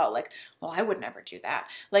defensive about like, well, I would never do that.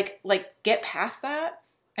 Like get past that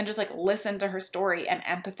and just like listen to her story and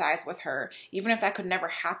empathize with her. Even if that could never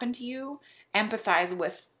happen to you, empathize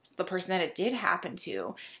with the person that it did happen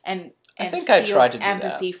to, and I think I tried to do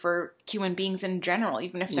empathy that. For human beings in general,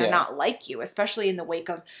 even if they're not like you, especially in the wake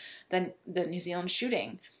of the New Zealand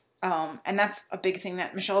shooting. And that's a big thing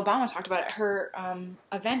that Michelle Obama talked about at her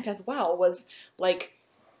event as well, was like,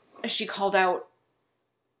 she called out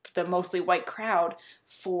the mostly white crowd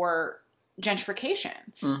for gentrification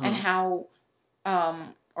and how,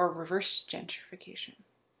 or reverse gentrification,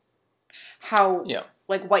 how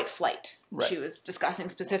like white flight. Right. She was discussing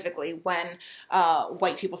specifically when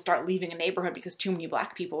white people start leaving a neighborhood because too many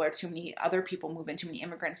black people or too many other people move in, too many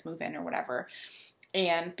immigrants move in or whatever.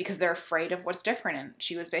 And because they're afraid of what's different. And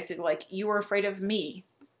she was basically like, you were afraid of me,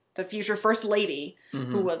 the future first lady,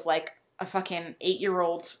 who was like a fucking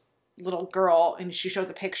 8-year-old little girl. And she shows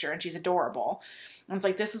a picture and she's adorable. And it's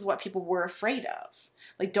like, this is what people were afraid of.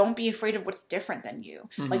 Like, don't be afraid of what's different than you.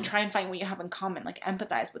 Like, try and find what you have in common. Like,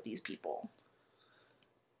 empathize with these people.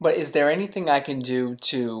 But is there anything I can do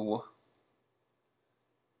to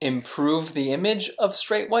improve the image of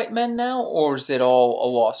straight white men now? Or is it all a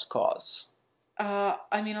lost cause?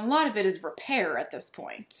 I mean, a lot of it is repair at this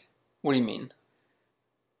point. What do you mean?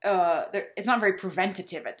 It's not very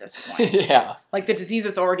preventative at this point. Yeah. Like, the disease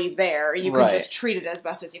is already there. You can just treat it as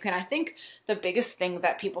best as you can. I think the biggest thing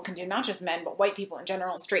that people can do, not just men, but white people in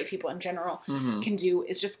general and straight people in general can do,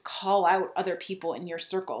 is just call out other people in your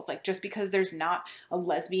circles. Like, just because there's not a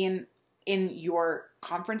lesbian in your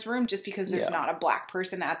conference room, just because there's not a black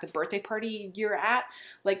person at the birthday party you're at,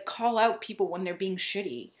 like, call out people when they're being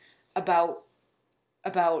shitty about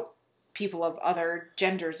people of other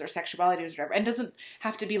genders or sexualities or whatever. And it doesn't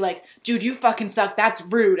have to be like, dude, you fucking suck, that's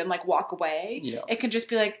rude, and like walk away. Yeah. It can just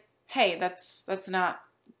be like, hey, that's not,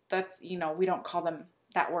 you know, we don't call them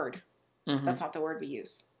that word. That's not the word we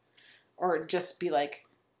use. Or just be like,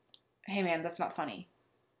 hey man, that's not funny.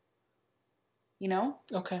 You know?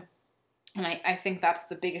 Okay. And I think that's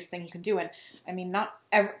the biggest thing you can do. And I mean, not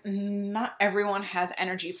everyone has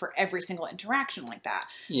energy for every single interaction like that.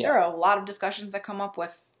 Yeah. There are a lot of discussions that come up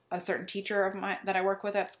with a certain teacher of mine that I work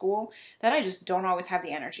with at school that I just don't always have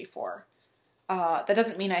the energy for. That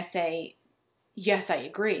doesn't mean I say, yes, I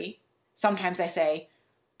agree. Sometimes I say,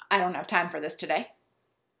 I don't have time for this today.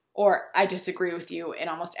 Or I disagree with you in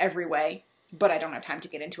almost every way, but I don't have time to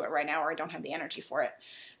get into it right now, or I don't have the energy for it.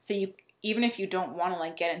 So even if you don't want to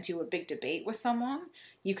like get into a big debate with someone,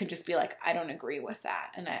 you can just be like, I don't agree with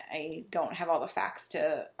that. And I don't have all the facts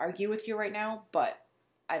to argue with you right now, but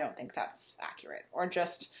I don't think that's accurate. Or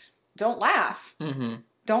just don't laugh.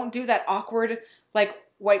 Don't do that awkward, like,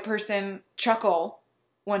 white person chuckle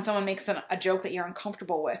when someone makes a joke that you're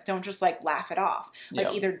uncomfortable with. Don't just like laugh it off.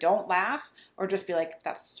 Like, either don't laugh or just be like,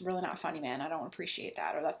 that's really not funny, man. I don't appreciate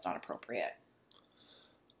that. Or that's not appropriate.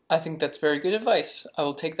 I think that's very good advice. I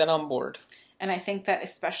will take that on board. And I think that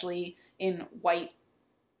especially in white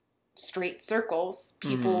straight circles,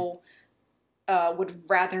 people would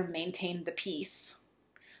rather maintain the peace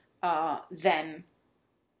than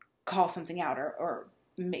call something out or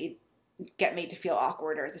get made to feel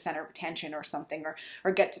awkward or the center of attention or something,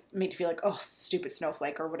 or get made to feel like, oh, stupid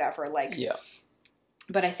snowflake or whatever. Like, yeah.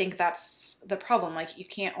 But I think that's the problem. Like, you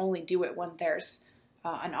can't only do it when there's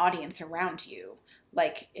an audience around you.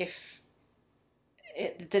 Like, this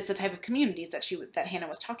is the type of communities that Hannah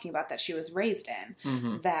was talking about that she was raised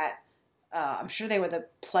in, that I'm sure they were the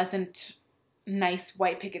pleasant, nice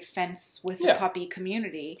white picket fence with a puppy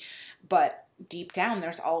community, but deep down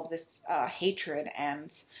there's all of this hatred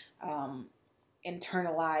and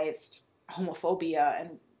internalized homophobia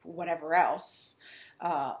and whatever else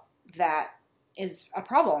that is a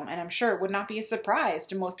problem. And I'm sure it would not be a surprise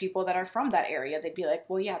to most people that are from that area. They'd be like,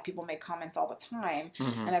 well, yeah, people make comments all the time,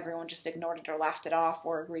 and everyone just ignored it or laughed it off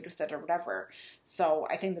or agreed with it or whatever. So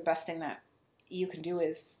I think the best thing that you can do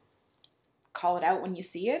is call it out when you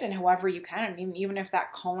see it, and however you can. And even if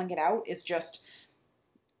that calling it out is just,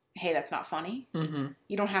 hey, that's not funny. Mm-hmm.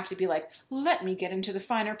 You don't have to be like, let me get into the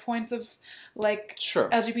finer points of, like, sure.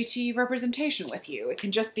 LGBT representation with you. It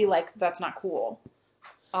can just be like, that's not cool.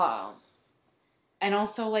 And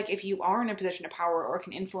also, like, if you are in a position of power or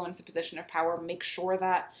can influence a position of power, make sure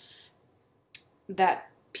that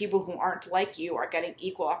people who aren't like you are getting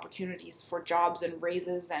equal opportunities for jobs and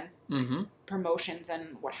raises and mm-hmm. promotions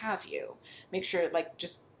and what have you. Make sure, like,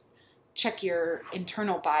 just check your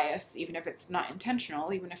internal bias, even if it's not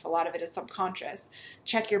intentional, even if a lot of it is subconscious.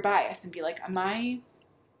 Check your bias and be like, am I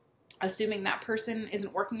assuming that person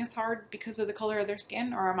isn't working as hard because of the color of their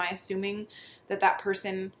skin? Or am I assuming that that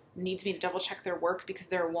person needs me to double check their work because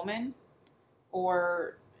they're a woman?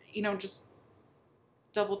 Or, you know, just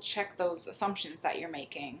double check those assumptions that you're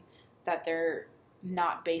making, that they're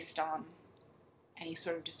not based on any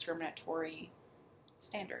sort of discriminatory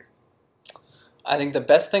standard. I think the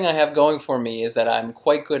best thing I have going for me is that I'm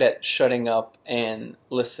quite good at shutting up and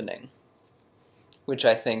listening, which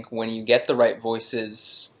I think when you get the right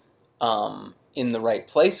voices in the right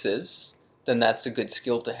places, then that's a good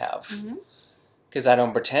skill to have. Because I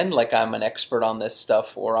don't pretend like I'm an expert on this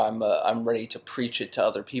stuff or I'm ready to preach it to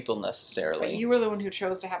other people necessarily. But you were the one who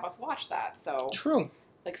chose to have us watch that, so... True.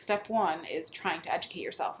 Like, step one is trying to educate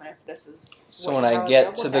yourself, and if this is... So when I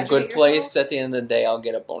get to the good place, at the end of the day, I'll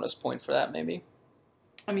get a bonus point for that, maybe?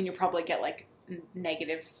 I mean, you'll probably get, like,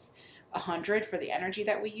 negative 100 for the energy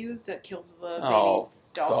that we use that kills the baby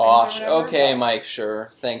dolphins or whatever. Okay, Mike, sure.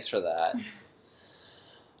 Thanks for that.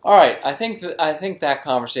 All right, I think that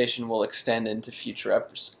conversation will extend into future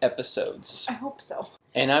episodes. I hope so.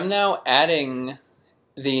 And I'm now adding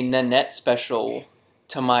the Nanette special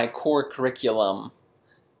to my core curriculum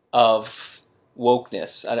of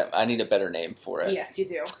wokeness. I need a better name for it. Yes, you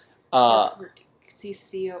do.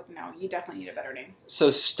 CCO. No, you definitely need a better name.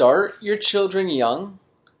 So start your children young.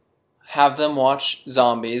 Have them watch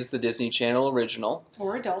Zombies, the Disney Channel original.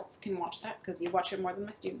 Or adults can watch that because you watch it more than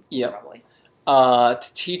my students do, yep. Probably.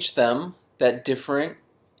 To teach them that different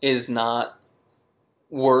is not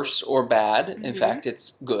worse or bad. Mm-hmm. In fact,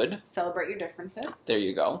 it's good. Celebrate your differences. There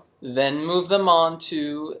you go. Then move them on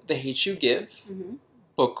to The Hate U Give, mm-hmm.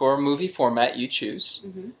 book or movie format you choose,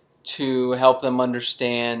 mm-hmm. to help them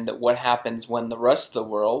understand what happens when the rest of the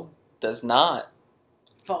world does not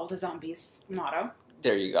follow the zombies motto.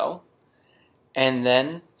 There you go. And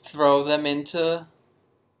then throw them into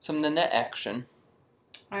some Nanette action.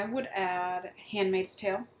 I would add Handmaid's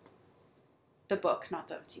Tale. The book, not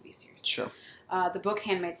the TV series. Sure. The book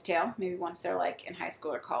Handmaid's Tale, maybe once they're like in high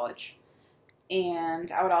school or college. And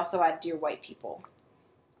I would also add Dear White People.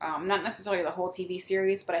 Not necessarily the whole TV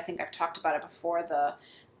series, but I think I've talked about it before. The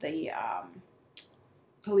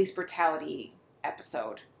police brutality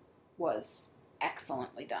episode was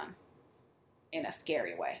excellently done in a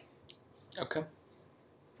scary way. Okay.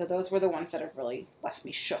 So those were the ones that have really left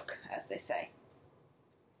me shook, as they say.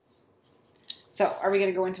 So, are we going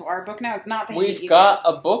to go into our book now? It's not the Hate U Give. We've got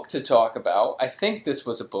a book to talk about. I think this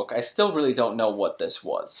was a book. I still really don't know what this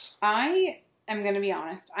was. I am going to be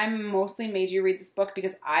honest. I mostly made you read this book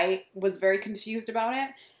because I was very confused about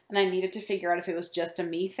it, and I needed to figure out if it was just a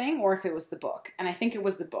me thing or if it was the book. And I think it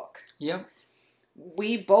was the book. Yep.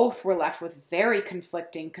 We both were left with very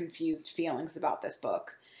conflicting, confused feelings about this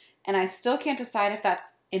book. And I still can't decide if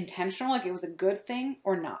that's intentional, like it was a good thing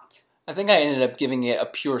or not. I think I ended up giving it a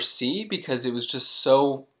pure C because it was just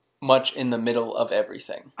so much in the middle of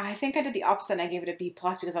everything. I think I did the opposite and I gave it a B+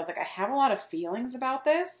 because I was like, I have a lot of feelings about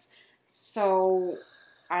this, so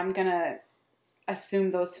I'm going to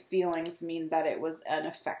assume those feelings mean that it was an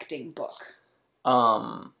affecting book.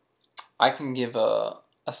 I can give a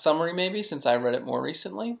summary maybe since I read it more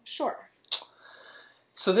recently. Sure.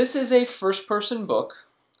 So this is a first-person book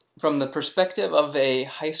from the perspective of a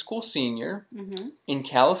high school senior mm-hmm. in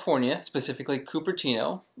California, specifically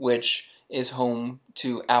Cupertino, which is home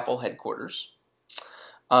to Apple headquarters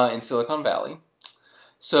in Silicon Valley.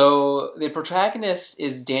 So the protagonist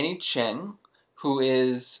is Danny Cheng, who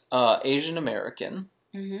is Asian American.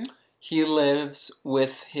 Mm-hmm. He lives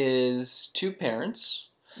with his two parents,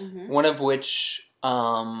 mm-hmm. one of which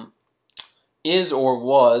is or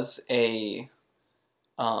was a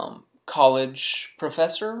college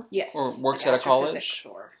professor? Yes. Or works at a college? Physics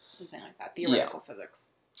or something like that. Theoretical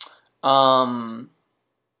physics. And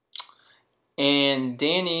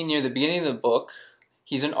Danny, near the beginning of the book,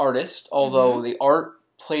 he's an artist, although mm-hmm. the art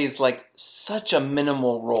plays like such a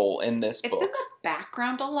minimal role in this book. It's in the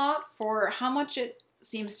background a lot for how much it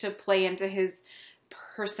seems to play into his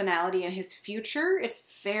personality and his future. It's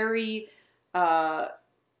very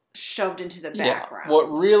shoved into the background. Yeah.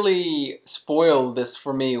 What really spoiled this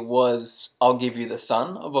for me was I'll Give You the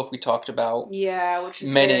Sun, a book we talked about which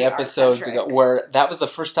is many episodes ago, where that was the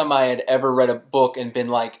first time I had ever read a book and been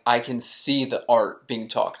like, I can see the art being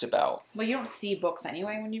talked about. Well, you don't see books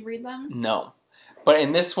anyway when you read them. No. But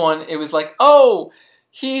in this one, it was like, oh,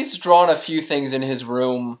 he's drawn a few things in his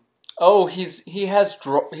room. Oh, he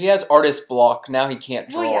has artist block. Now he can't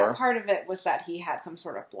draw. Well, yeah, part of it was that he had some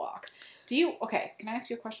sort of block. Okay, can I ask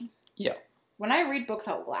you a question? Yeah. When I read books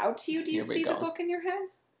out loud to you, do you see the book in your head?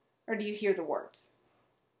 Or do you hear the words?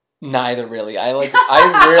 Neither really. I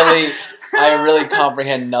really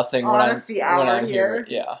comprehend nothing when I'm here.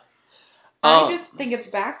 Yeah. I just think it's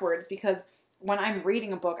backwards because when I'm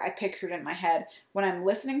reading a book, I picture it in my head. When I'm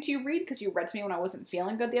listening to you read, because you read to me when I wasn't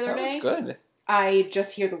feeling good the other day. That was good. I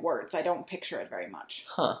just hear the words. I don't picture it very much.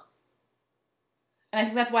 Huh. And I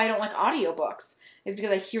think that's why I don't like audiobooks, is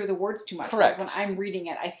because I hear the words too much. Correct. Whereas when I'm reading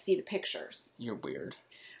it, I see the pictures. You're weird.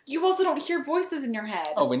 You also don't hear voices in your head.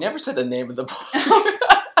 Oh, we never said the name of the book.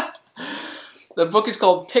 The book is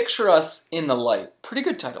called Picture Us in the Light. Pretty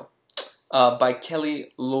good title. By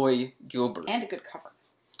Kelly Loy Gilbert. And a good cover.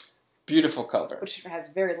 Beautiful cover. Which has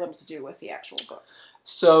very little to do with the actual book.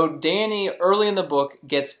 So Danny, early in the book,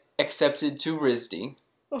 gets accepted to RISD.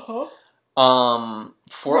 Uh-huh.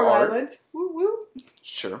 For Rhode art. Island. Woo woo.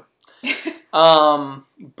 Sure.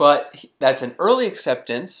 But that's an early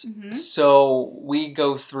acceptance, so we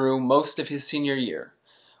go through most of his senior year.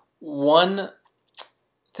 One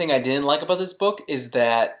thing I didn't like about this book is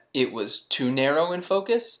that it was too narrow in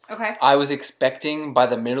focus. Okay. I was expecting by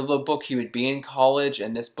the middle of the book he would be in college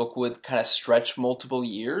and this book would kind of stretch multiple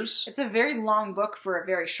years. It's a very long book for a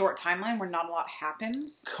very short timeline where not a lot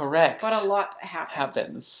happens. Correct. But a lot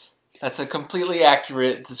happens. That's a completely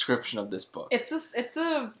accurate description of this book. It's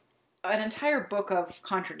an entire book of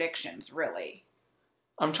contradictions, really.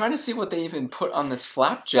 I'm trying to see what they even put on this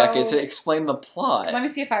flap jacket to explain the plot. Let me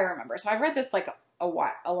see if I remember. So I read this like a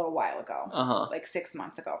little while ago, like 6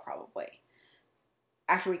 months ago, probably.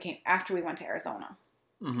 After we went to Arizona.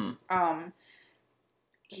 Mm-hmm.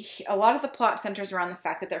 A lot of the plot centers around the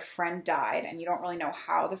fact that their friend died, and you don't really know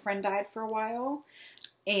how the friend died for a while.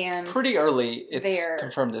 And pretty early, it's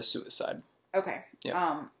confirmed as suicide. Okay.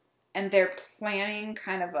 Yeah. And they're planning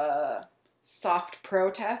kind of a soft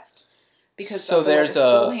protest because the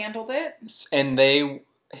school handled it. And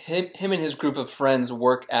him and his group of friends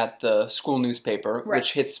work at the school newspaper,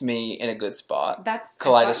 which hits me in a good spot. That's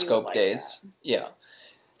Kaleidoscope Days. That. Yeah.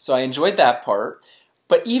 So I enjoyed that part.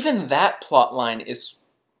 But even that plot line is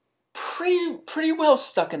pretty well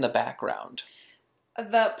stuck in the background.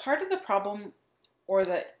 The part of the problem or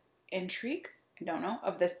the intrigue, I don't know,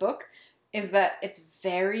 of this book is that it's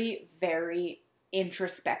very, very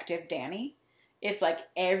introspective Danny. It's like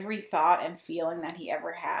every thought and feeling that he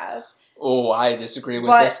ever has. Oh, I disagree with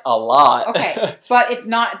this a lot. Okay, but it's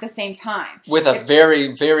not at the same time. With a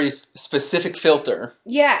very, very specific filter.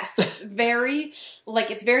 Yes, it's very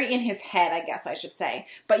in his head, I guess I should say.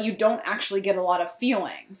 But you don't actually get a lot of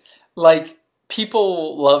feelings. Like,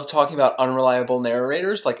 people love talking about unreliable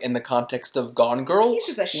narrators, like in the context of Gone Girl. He's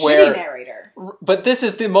just a shitty narrator. But this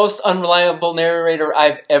is the most unreliable narrator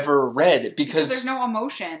I've ever read because there's no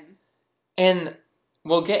emotion. And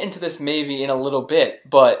we'll get into this maybe in a little bit,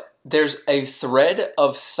 but there's a thread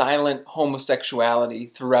of silent homosexuality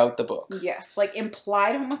throughout the book. Yes, like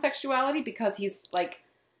implied homosexuality because he's like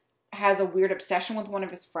has a weird obsession with one of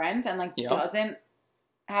his friends and doesn't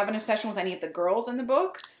have an obsession with any of the girls in the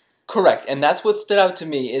book. Correct, and that's what stood out to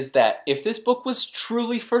me is that if this book was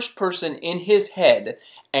truly first person in his head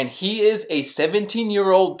and he is a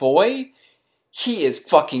 17-year-old boy, he is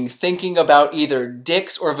fucking thinking about either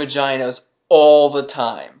dicks or vaginas all the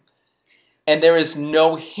time. And there is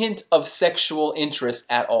no hint of sexual interest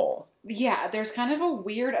at all. Yeah, there's kind of a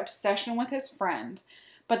weird obsession with his friend,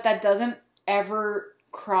 but that doesn't ever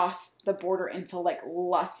cross the border into like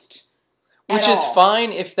lust. Which is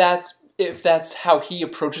fine if that's how he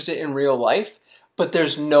approaches it in real life, but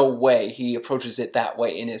there's no way he approaches it that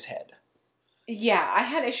way in his head. Yeah, I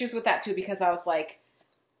had issues with that too because I was like,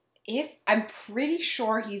 I'm pretty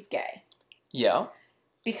sure he's gay. Yeah.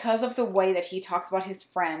 Because of the way that he talks about his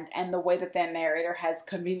friend and the way that the narrator has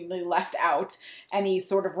conveniently left out any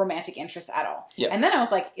sort of romantic interest at all. Yeah. And then I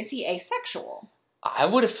was like, is he asexual? I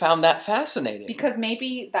would have found that fascinating. Because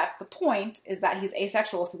maybe that's the point, is that he's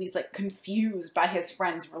asexual, so he's like confused by his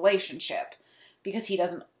friend's relationship because he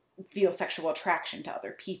doesn't feel sexual attraction to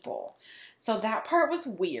other people. So that part was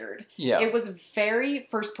weird. Yeah. It was very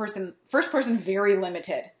first person very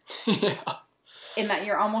limited. Yeah. In that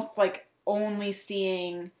you're almost like only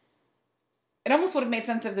seeing... It almost would have made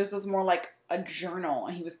sense if this was more like a journal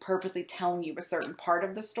and he was purposely telling you a certain part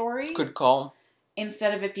of the story. Good call.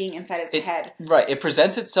 Instead of it being inside his head. Right. It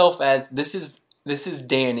presents itself as this is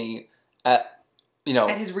Danny at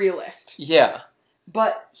his realist. Yeah.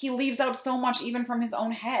 But he leaves out so much even from his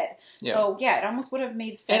own head. Yeah. So, yeah, it almost would have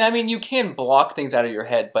made sense. And, I mean, you can block things out of your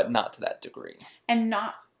head, but not to that degree. And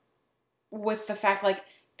not with the fact, like,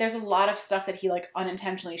 there's a lot of stuff that he, like,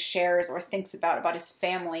 unintentionally shares or thinks about his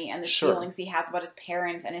family and the feelings he has about his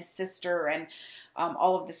parents and his sister and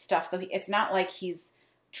all of this stuff. So, it's not like he's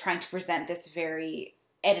trying to present this very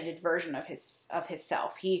edited version of his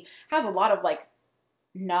self. He has a lot of, like,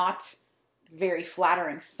 not very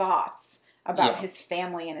flattering thoughts about his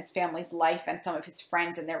family and his family's life and some of his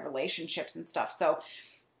friends and their relationships and stuff. So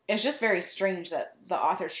it's just very strange that the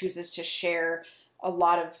author chooses to share a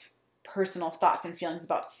lot of personal thoughts and feelings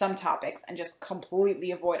about some topics and just completely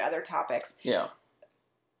avoid other topics. Yeah.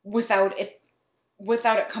 Without it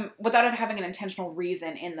having an intentional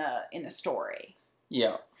reason in the story.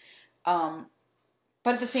 Yeah. But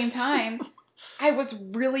at the same time, I was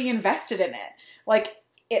really invested in it. Like,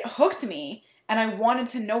 it hooked me. And I wanted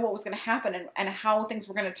to know what was going to happen and how things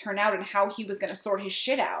were going to turn out and how he was going to sort his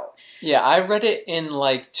shit out. Yeah, I read it in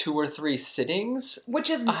like 2 or 3 sittings. Which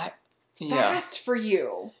is fast for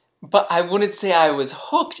you. But I wouldn't say I was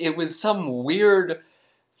hooked. It was some weird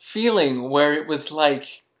feeling where it was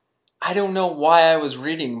like, I don't know why I was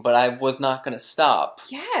reading, but I was not going to stop.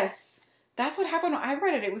 Yes. That's what happened when I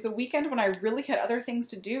read it. It was a weekend when I really had other things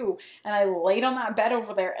to do. And I laid on that bed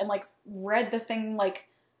over there and like read the thing like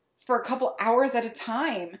for a couple hours at a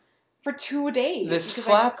time for 2 days because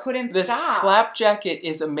I just couldn't stop. This flap jacket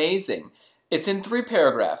is amazing. It's in 3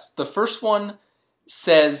 paragraphs. The first one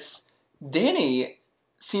says, Danny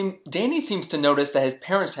seems to notice that his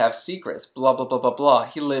parents have secrets, blah, blah, blah, blah, blah.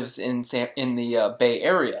 He lives in the Bay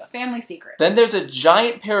Area. Family secrets. Then there's a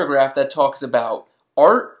giant paragraph that talks about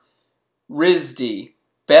art, RISD,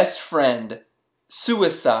 best friend,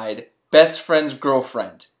 suicide, best friend's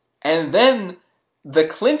girlfriend. And then the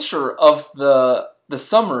clincher of the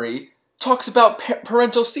summary talks about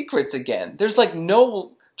parental secrets again. There's like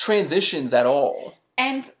no transitions at all.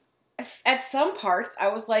 And at some parts, I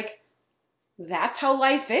was like, that's how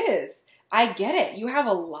life is. I get it. You have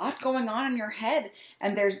a lot going on in your head.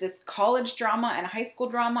 And there's this college drama and high school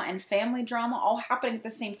drama and family drama all happening at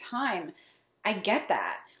the same time. I get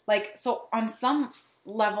that. Like, so on some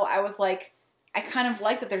level, I was like, I kind of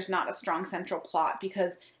like that there's not a strong central plot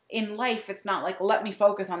because in life, it's not like, let me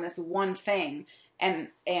focus on this one thing and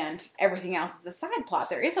everything else is a side plot.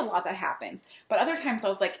 There is a lot that happens. But other times I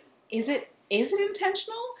was like, is it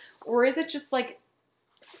intentional? Or is it just like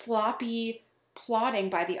sloppy plotting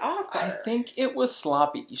by the author? I think it was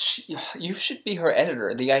sloppy. You should be her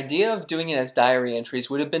editor. The idea of doing it as diary entries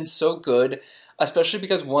would have been so good, especially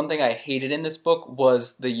because one thing I hated in this book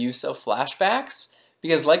was the use of flashbacks.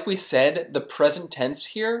 Because like we said, the present tense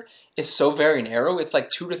here is so very narrow. It's like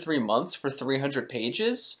 2 to 3 months for 300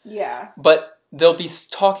 pages. Yeah. But they'll be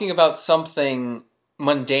talking about something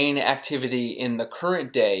mundane activity in the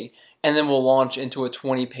current day, and then we'll launch into a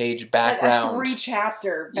 20-page background. Like a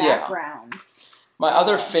 3-chapter background. Yeah. My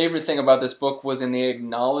other favorite thing about this book was in the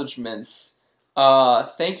acknowledgments.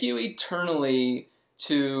 Thank you eternally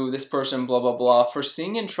to this person, blah, blah, blah, for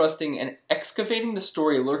seeing and trusting and excavating the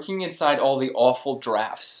story lurking inside all the awful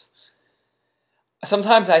drafts.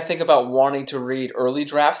 Sometimes I think about wanting to read early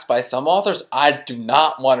drafts by some authors. I do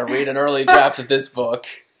not want to read an early draft of this book.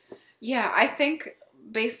 Yeah, I think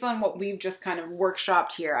based on what we've just kind of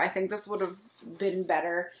workshopped here, I think this would have been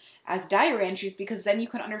better as diary entries because then you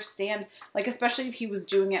can understand, like, especially if he was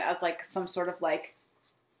doing it as, like, some sort of, like,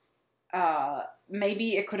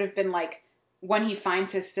 maybe it could have been, like, when he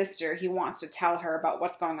finds his sister, he wants to tell her about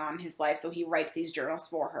what's going on in his life, so he writes these journals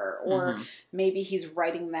for her. Or maybe he's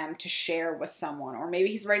writing them to share with someone. Or maybe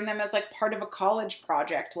he's writing them as, like, part of a college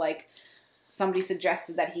project. Like, somebody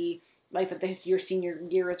suggested that he, like, that your senior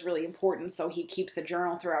year is really important, so he keeps a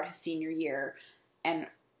journal throughout his senior year. And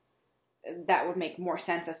that would make more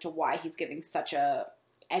sense as to why he's giving such a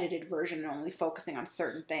edited version and only focusing on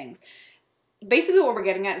certain things. Basically what we're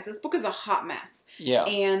getting at is this book is a hot mess. Yeah.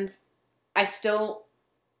 And I still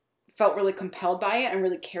felt really compelled by it and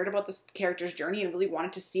really cared about this character's journey and really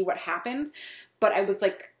wanted to see what happened. But I was,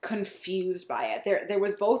 like, confused by it. There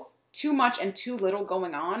was both too much and too little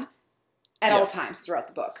going on at all times throughout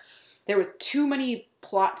the book. There was too many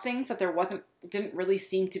plot things that didn't really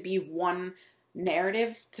seem to be one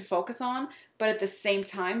narrative to focus on. But at the same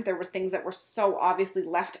time, there were things that were so obviously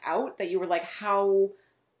left out that you were like, how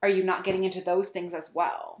are you not getting into those things as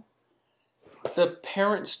well? The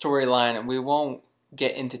parent storyline, and we won't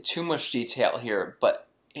get into too much detail here, but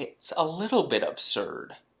it's a little bit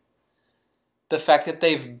absurd. The fact that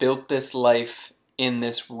they've built this life in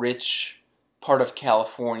this rich part of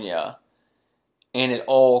California, and it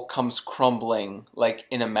all comes crumbling, like,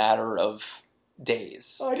 in a matter of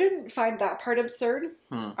days. Well, I didn't find that part absurd.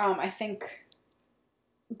 I think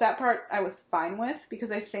that part I was fine with,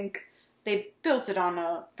 because I think they built it on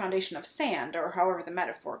a foundation of sand, or however the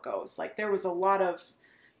metaphor goes. Like, there was a lot of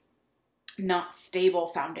not stable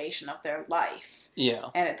foundation of their life. Yeah.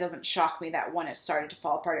 And it doesn't shock me that when it started to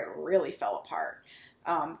fall apart, it really fell apart.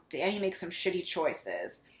 Danny makes some shitty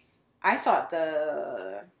choices. I thought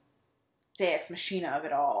the Deus Machina of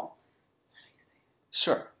it all. Is that how you say it?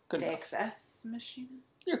 Sure. Good Deus Ex Machina?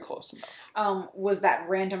 You're close enough. Was that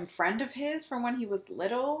random friend of his from when he was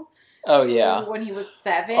little? Oh, yeah. When he was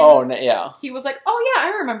 7. Oh, yeah. He was like, oh, yeah,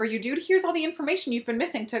 I remember you, dude. Here's all the information you've been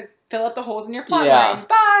missing to fill out the holes in your plotline. Yeah.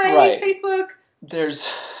 Bye, right. Facebook.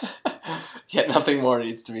 There's... yeah, nothing more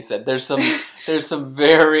needs to be said. There's some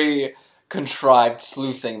very contrived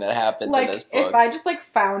sleuthing that happens in this book. If I just,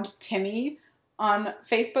 found Timmy on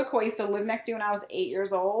Facebook, who I used to live next to when I was 8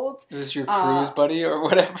 years old. Is this your cruise buddy or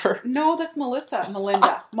whatever? No, that's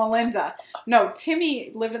Melinda. No,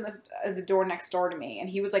 Timmy lived in the door next door to me, and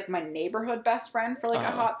he was my neighborhood best friend for a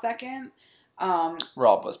hot second.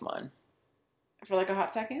 Rob was mine. For a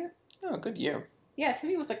hot second? Oh, good year. Yeah,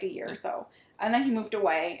 Timmy was a year or so. And then he moved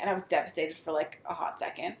away, and I was devastated for a hot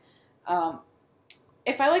second.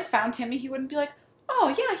 If I found Timmy, he wouldn't be like,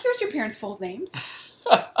 oh yeah, here's your parents' full names.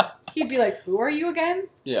 He'd be like, who are you again?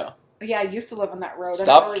 Yeah. Yeah, I used to live on that road.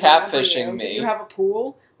 Stop catfishing me. Did you have a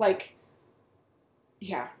pool?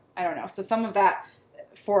 Yeah, I don't know. So some of that,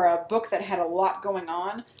 for a book that had a lot going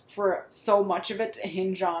on, for so much of it to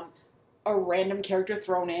hinge on a random character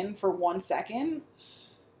thrown in for 1 second.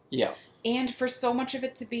 Yeah. And for so much of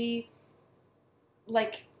it to be,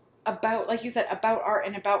 about, like you said, about art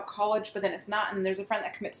and about college, but then it's not, and there's a friend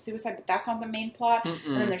that commits suicide, but that's not the main plot,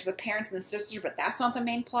 and then there's the parents and the sisters, but that's not the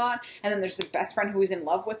main plot, and then there's the best friend who he's in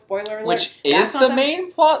love with, spoiler alert. Which is the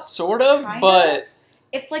main plot, sort of, but...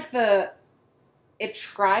 It's it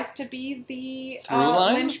tries to be the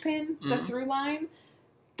linchpin, the through line,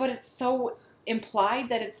 but it's so implied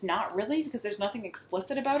that it's not really, because there's nothing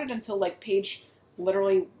explicit about it until, page,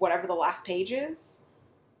 literally, whatever the last page is.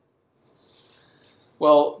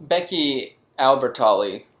 Well, Becky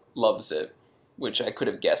Albertalli loves it, which I could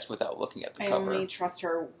have guessed without looking at the cover. I only trust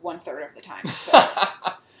her 1/3 of the time. So.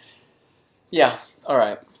 Yeah, all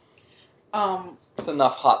right. That's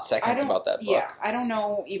enough hot seconds about that book. Yeah, I don't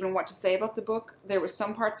know even what to say about the book. There were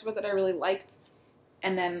some parts of it that I really liked,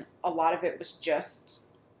 and then a lot of it was just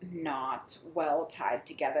not well tied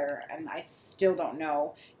together, and I still don't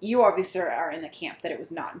know. You obviously are in the camp that it was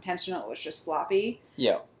not intentional, it was just sloppy.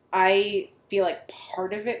 Yeah. I feel like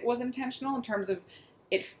part of it was intentional in terms of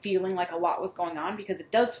it feeling like a lot was going on, because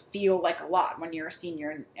it does feel like a lot when you're a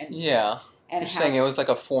senior and yeah. And you're saying it was like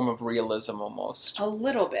a form of realism almost. A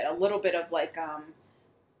little bit of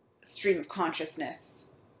stream of consciousness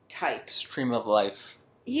type. Stream of life.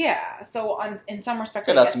 Yeah, so in some respects,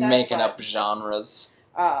 look at us making up genres.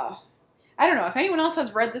 I don't know if anyone else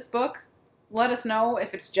has read this book. Let us know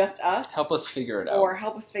if it's just us. Help us figure it out. Or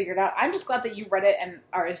help us figure it out. I'm just glad that you read it and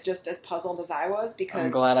are just as puzzled as I was, because...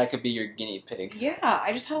 I'm glad I could be your guinea pig. Yeah,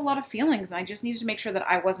 I just had a lot of feelings, and I just needed to make sure that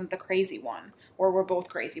I wasn't the crazy one. Or we're both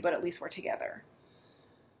crazy, but at least we're together.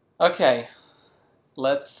 Okay.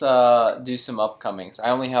 Let's do some upcomings. I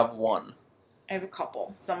only have one. I have a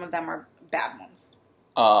couple. Some of them are bad ones.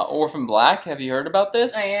 Orphan Black, have you heard about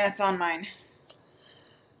this? Oh, yeah, it's on mine.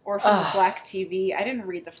 Orphan Black TV. I didn't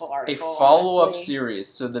read the full article. A follow-up series.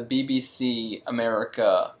 So the BBC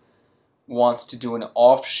America wants to do an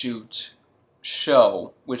offshoot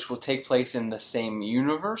show, which will take place in the same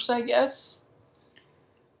universe, I guess.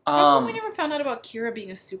 How come we never found out about Kira being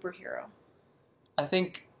a superhero? I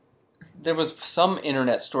think there was some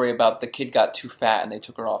internet story about the kid got too fat and they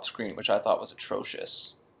took her off screen, which I thought was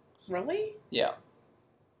atrocious. Really? Yeah.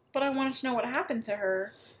 But I wanted to know what happened to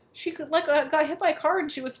her. She got hit by a car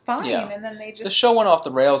and she was fine, and then they just... The show went off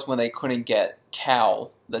the rails when they couldn't get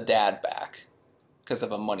Cal, the dad, back because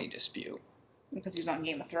of a money dispute. Because he was on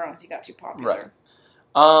Game of Thrones, he got too popular.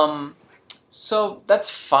 Right. So that's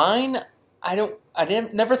fine. I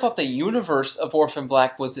never thought the universe of Orphan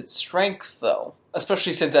Black was its strength, though.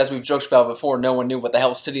 Especially since, as we've joked about before, no one knew what the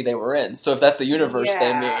hell city they were in. So if that's the universe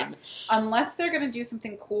they mean... Unless they're going to do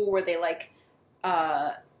something cool where they,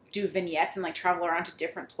 do vignettes and travel around to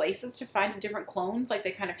different places to find different clones, like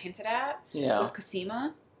they kind of hinted at with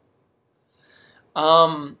Cosima.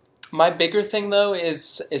 My bigger thing though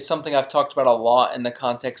is something I've talked about a lot in the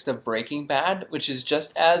context of Breaking Bad, which is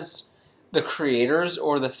just as the creators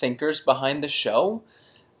or the thinkers behind the show,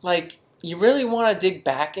 like, you really want to dig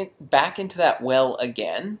back into that well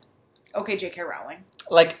again? Okay, J.K. Rowling.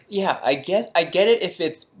 Like, yeah, I get it if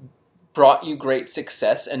it's brought you great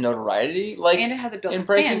success and notoriety, like and it has a built-in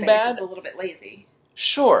Breaking fan base. Bad. It's a little bit lazy.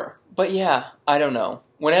 Sure, but yeah, I don't know.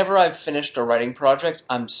 Whenever I've finished a writing project,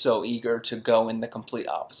 I'm so eager to go in the complete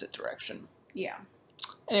opposite direction. Yeah.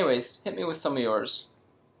 Anyways, hit me with some of yours.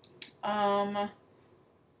 Sarah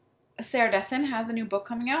Dessen has a new book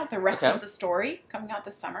coming out, The Rest of the Story, coming out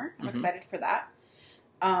this summer. I'm excited for that.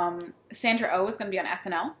 Sandra Oh is going to be on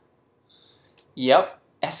SNL. Yep.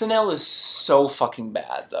 SNL is so fucking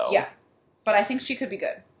bad, though. Yeah. But I think she could be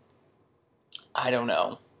good. I don't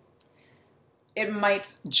know. It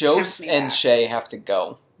might. Jost and Shay have to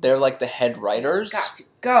go. They're like the head writers. Got to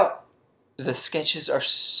go. The sketches are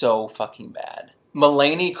so fucking bad.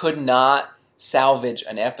 Mulaney could not salvage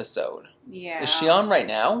an episode. Yeah. Is she on right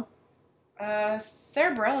now?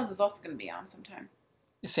 Sarah Bareilles is also going to be on sometime.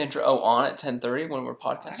 Is Sandra Oh on at 10:30 when we're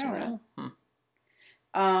podcasting right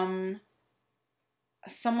now?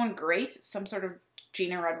 Someone Great, some sort of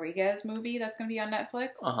Gina Rodriguez movie that's going to be on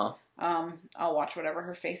Netflix. I'll watch whatever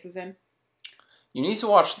her face is in. You need to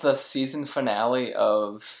watch the season finale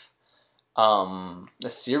of the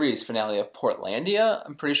series finale of Portlandia.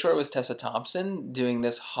 I'm pretty sure it was Tessa Thompson doing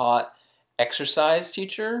this hot exercise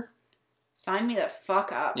teacher. Sign me the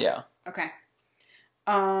fuck up. Yeah. Okay.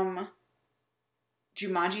 Jumanji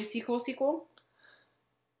sequel?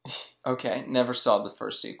 Okay, never saw the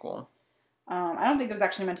first sequel. I don't think it was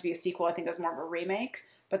actually meant to be a sequel. I think it was more of a remake,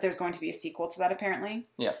 but there's going to be a sequel to that apparently.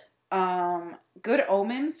 Yeah. Good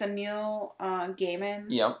Omens, the Neil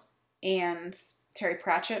Gaiman and Terry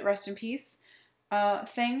Pratchett, rest in peace,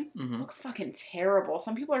 thing. Looks fucking terrible.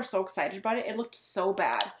 Some people are so excited about it. It looked so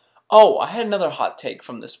bad. Oh, I had another hot take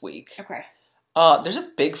from this week. Okay. There's a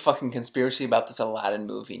big fucking conspiracy about this Aladdin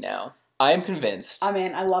movie now. I am convinced. I'm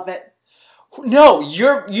in. I love it. No,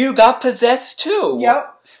 you got possessed too.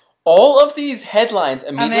 Yep. All of these headlines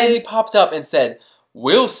immediately popped up and said,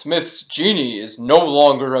 Will Smith's genie is no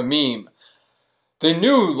longer a meme. The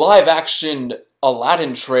new live-action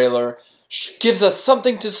Aladdin trailer gives us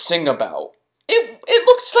something to sing about. It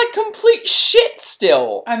looked like complete shit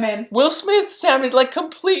still. I'm in. Will Smith sounded like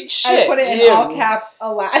complete shit. I put it in all caps,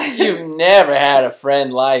 Aladdin. You've never had a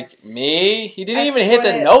friend like me. He didn't even hit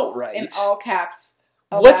the note right. In all caps.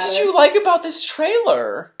 Aladdin. What did you like about this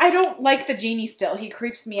trailer? I don't like the genie still. He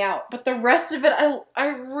creeps me out. But the rest of it, I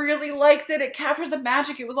really liked it. It captured the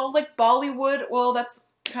magic. It was all like Bollywood. Well, that's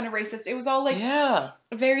kind of racist. It was all like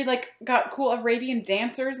very like got cool Arabian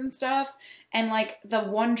dancers and stuff. And like the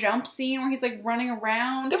one jump scene where he's like running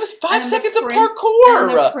around. There was 5 seconds of parkour.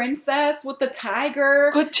 And the princess with the tiger.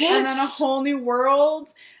 Good tits. And then a whole new world.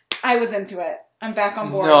 I was into it. I'm back on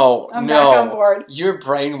board. I'm back on board. You're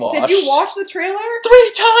brainwashed. Did you watch the trailer?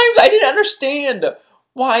 3 times! I didn't understand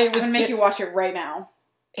why it was... I'm going to make you watch it right now.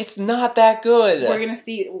 It's not that good. We're going to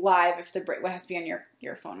see live if what has to be on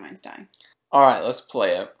your phone. Mine's dying. Alright, let's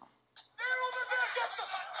play it.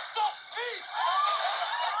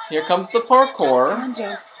 Here comes the parkour.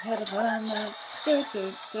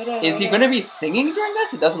 Is he going to be singing during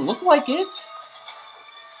this? It doesn't look like it.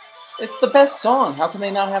 It's the best song. How can they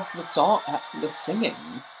not have the singing?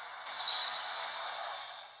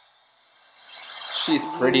 She's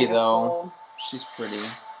pretty though. She's pretty.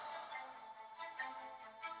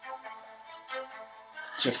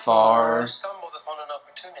 Jafar. I stumbled upon an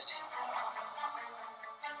opportunity.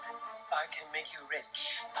 I can make you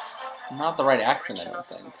rich. Not the right accent, I don't Rich enough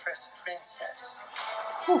to impress a princess.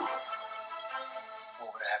 Whew.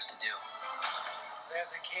 What would I have to do?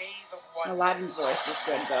 There's a cave of wonders. Aladdin's voice is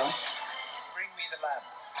good though. Bring me the lamp.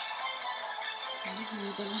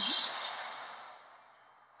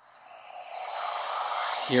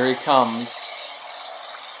 Here he comes.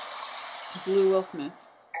 Blue Will Smith. Oh,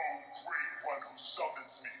 great one who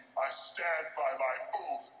summons me. I stand by my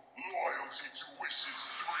oath. Loyalty to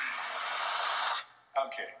wishes 3. I'm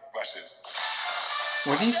kidding. Watch this.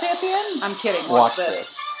 What did he say at the end? I'm kidding. Watch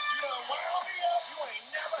this.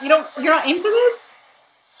 You're not into this?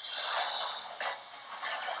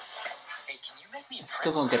 Hey, can you make me a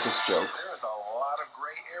Still don't get this joke. There's a lot of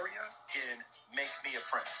gray area in make me a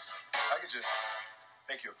prince. I could just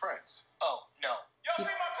make you a prince. Oh, no. Y'all see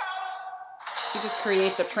my palace? He just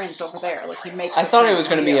creates a prince over there. Like he makes. I thought it was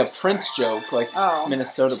going to be a Prince joke, like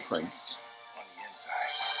Minnesota Prince. On the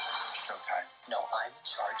inside. Showtime. No, I'm in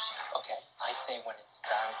charge. Okay, I say when it's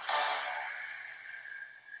time.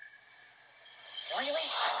 Really?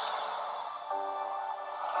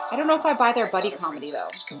 I don't know if I buy their buddy comedy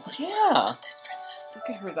though. Yeah. This princess. Look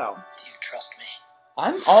at her though. Do you trust me?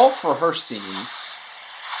 I'm all for her scenes.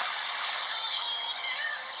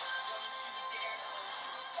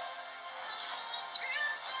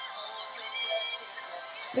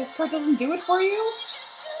 This part doesn't do it for you?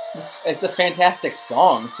 It's a fantastic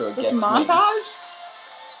song, so it gets montage?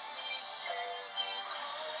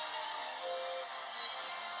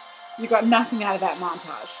 You got nothing out of that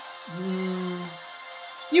montage.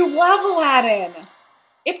 You love Aladdin.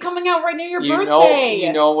 It's coming out right near your birthday.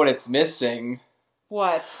 You know what it's missing.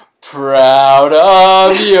 What? Proud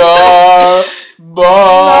of your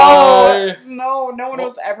boy. No one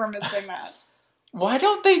was ever missing that. Why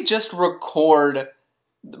don't they just record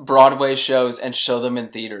Broadway shows and show them in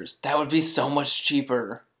theaters? That would be so much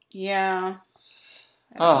cheaper. Yeah.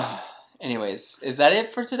 Anyways, is that it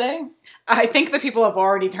for today? I think the people have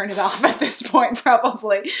already turned it off at this point,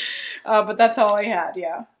 probably. But that's all I had,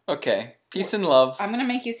 yeah. Okay. Peace and love. I'm going to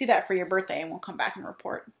make you see that for your birthday, and we'll come back and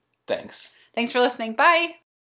report. Thanks. Thanks for listening. Bye.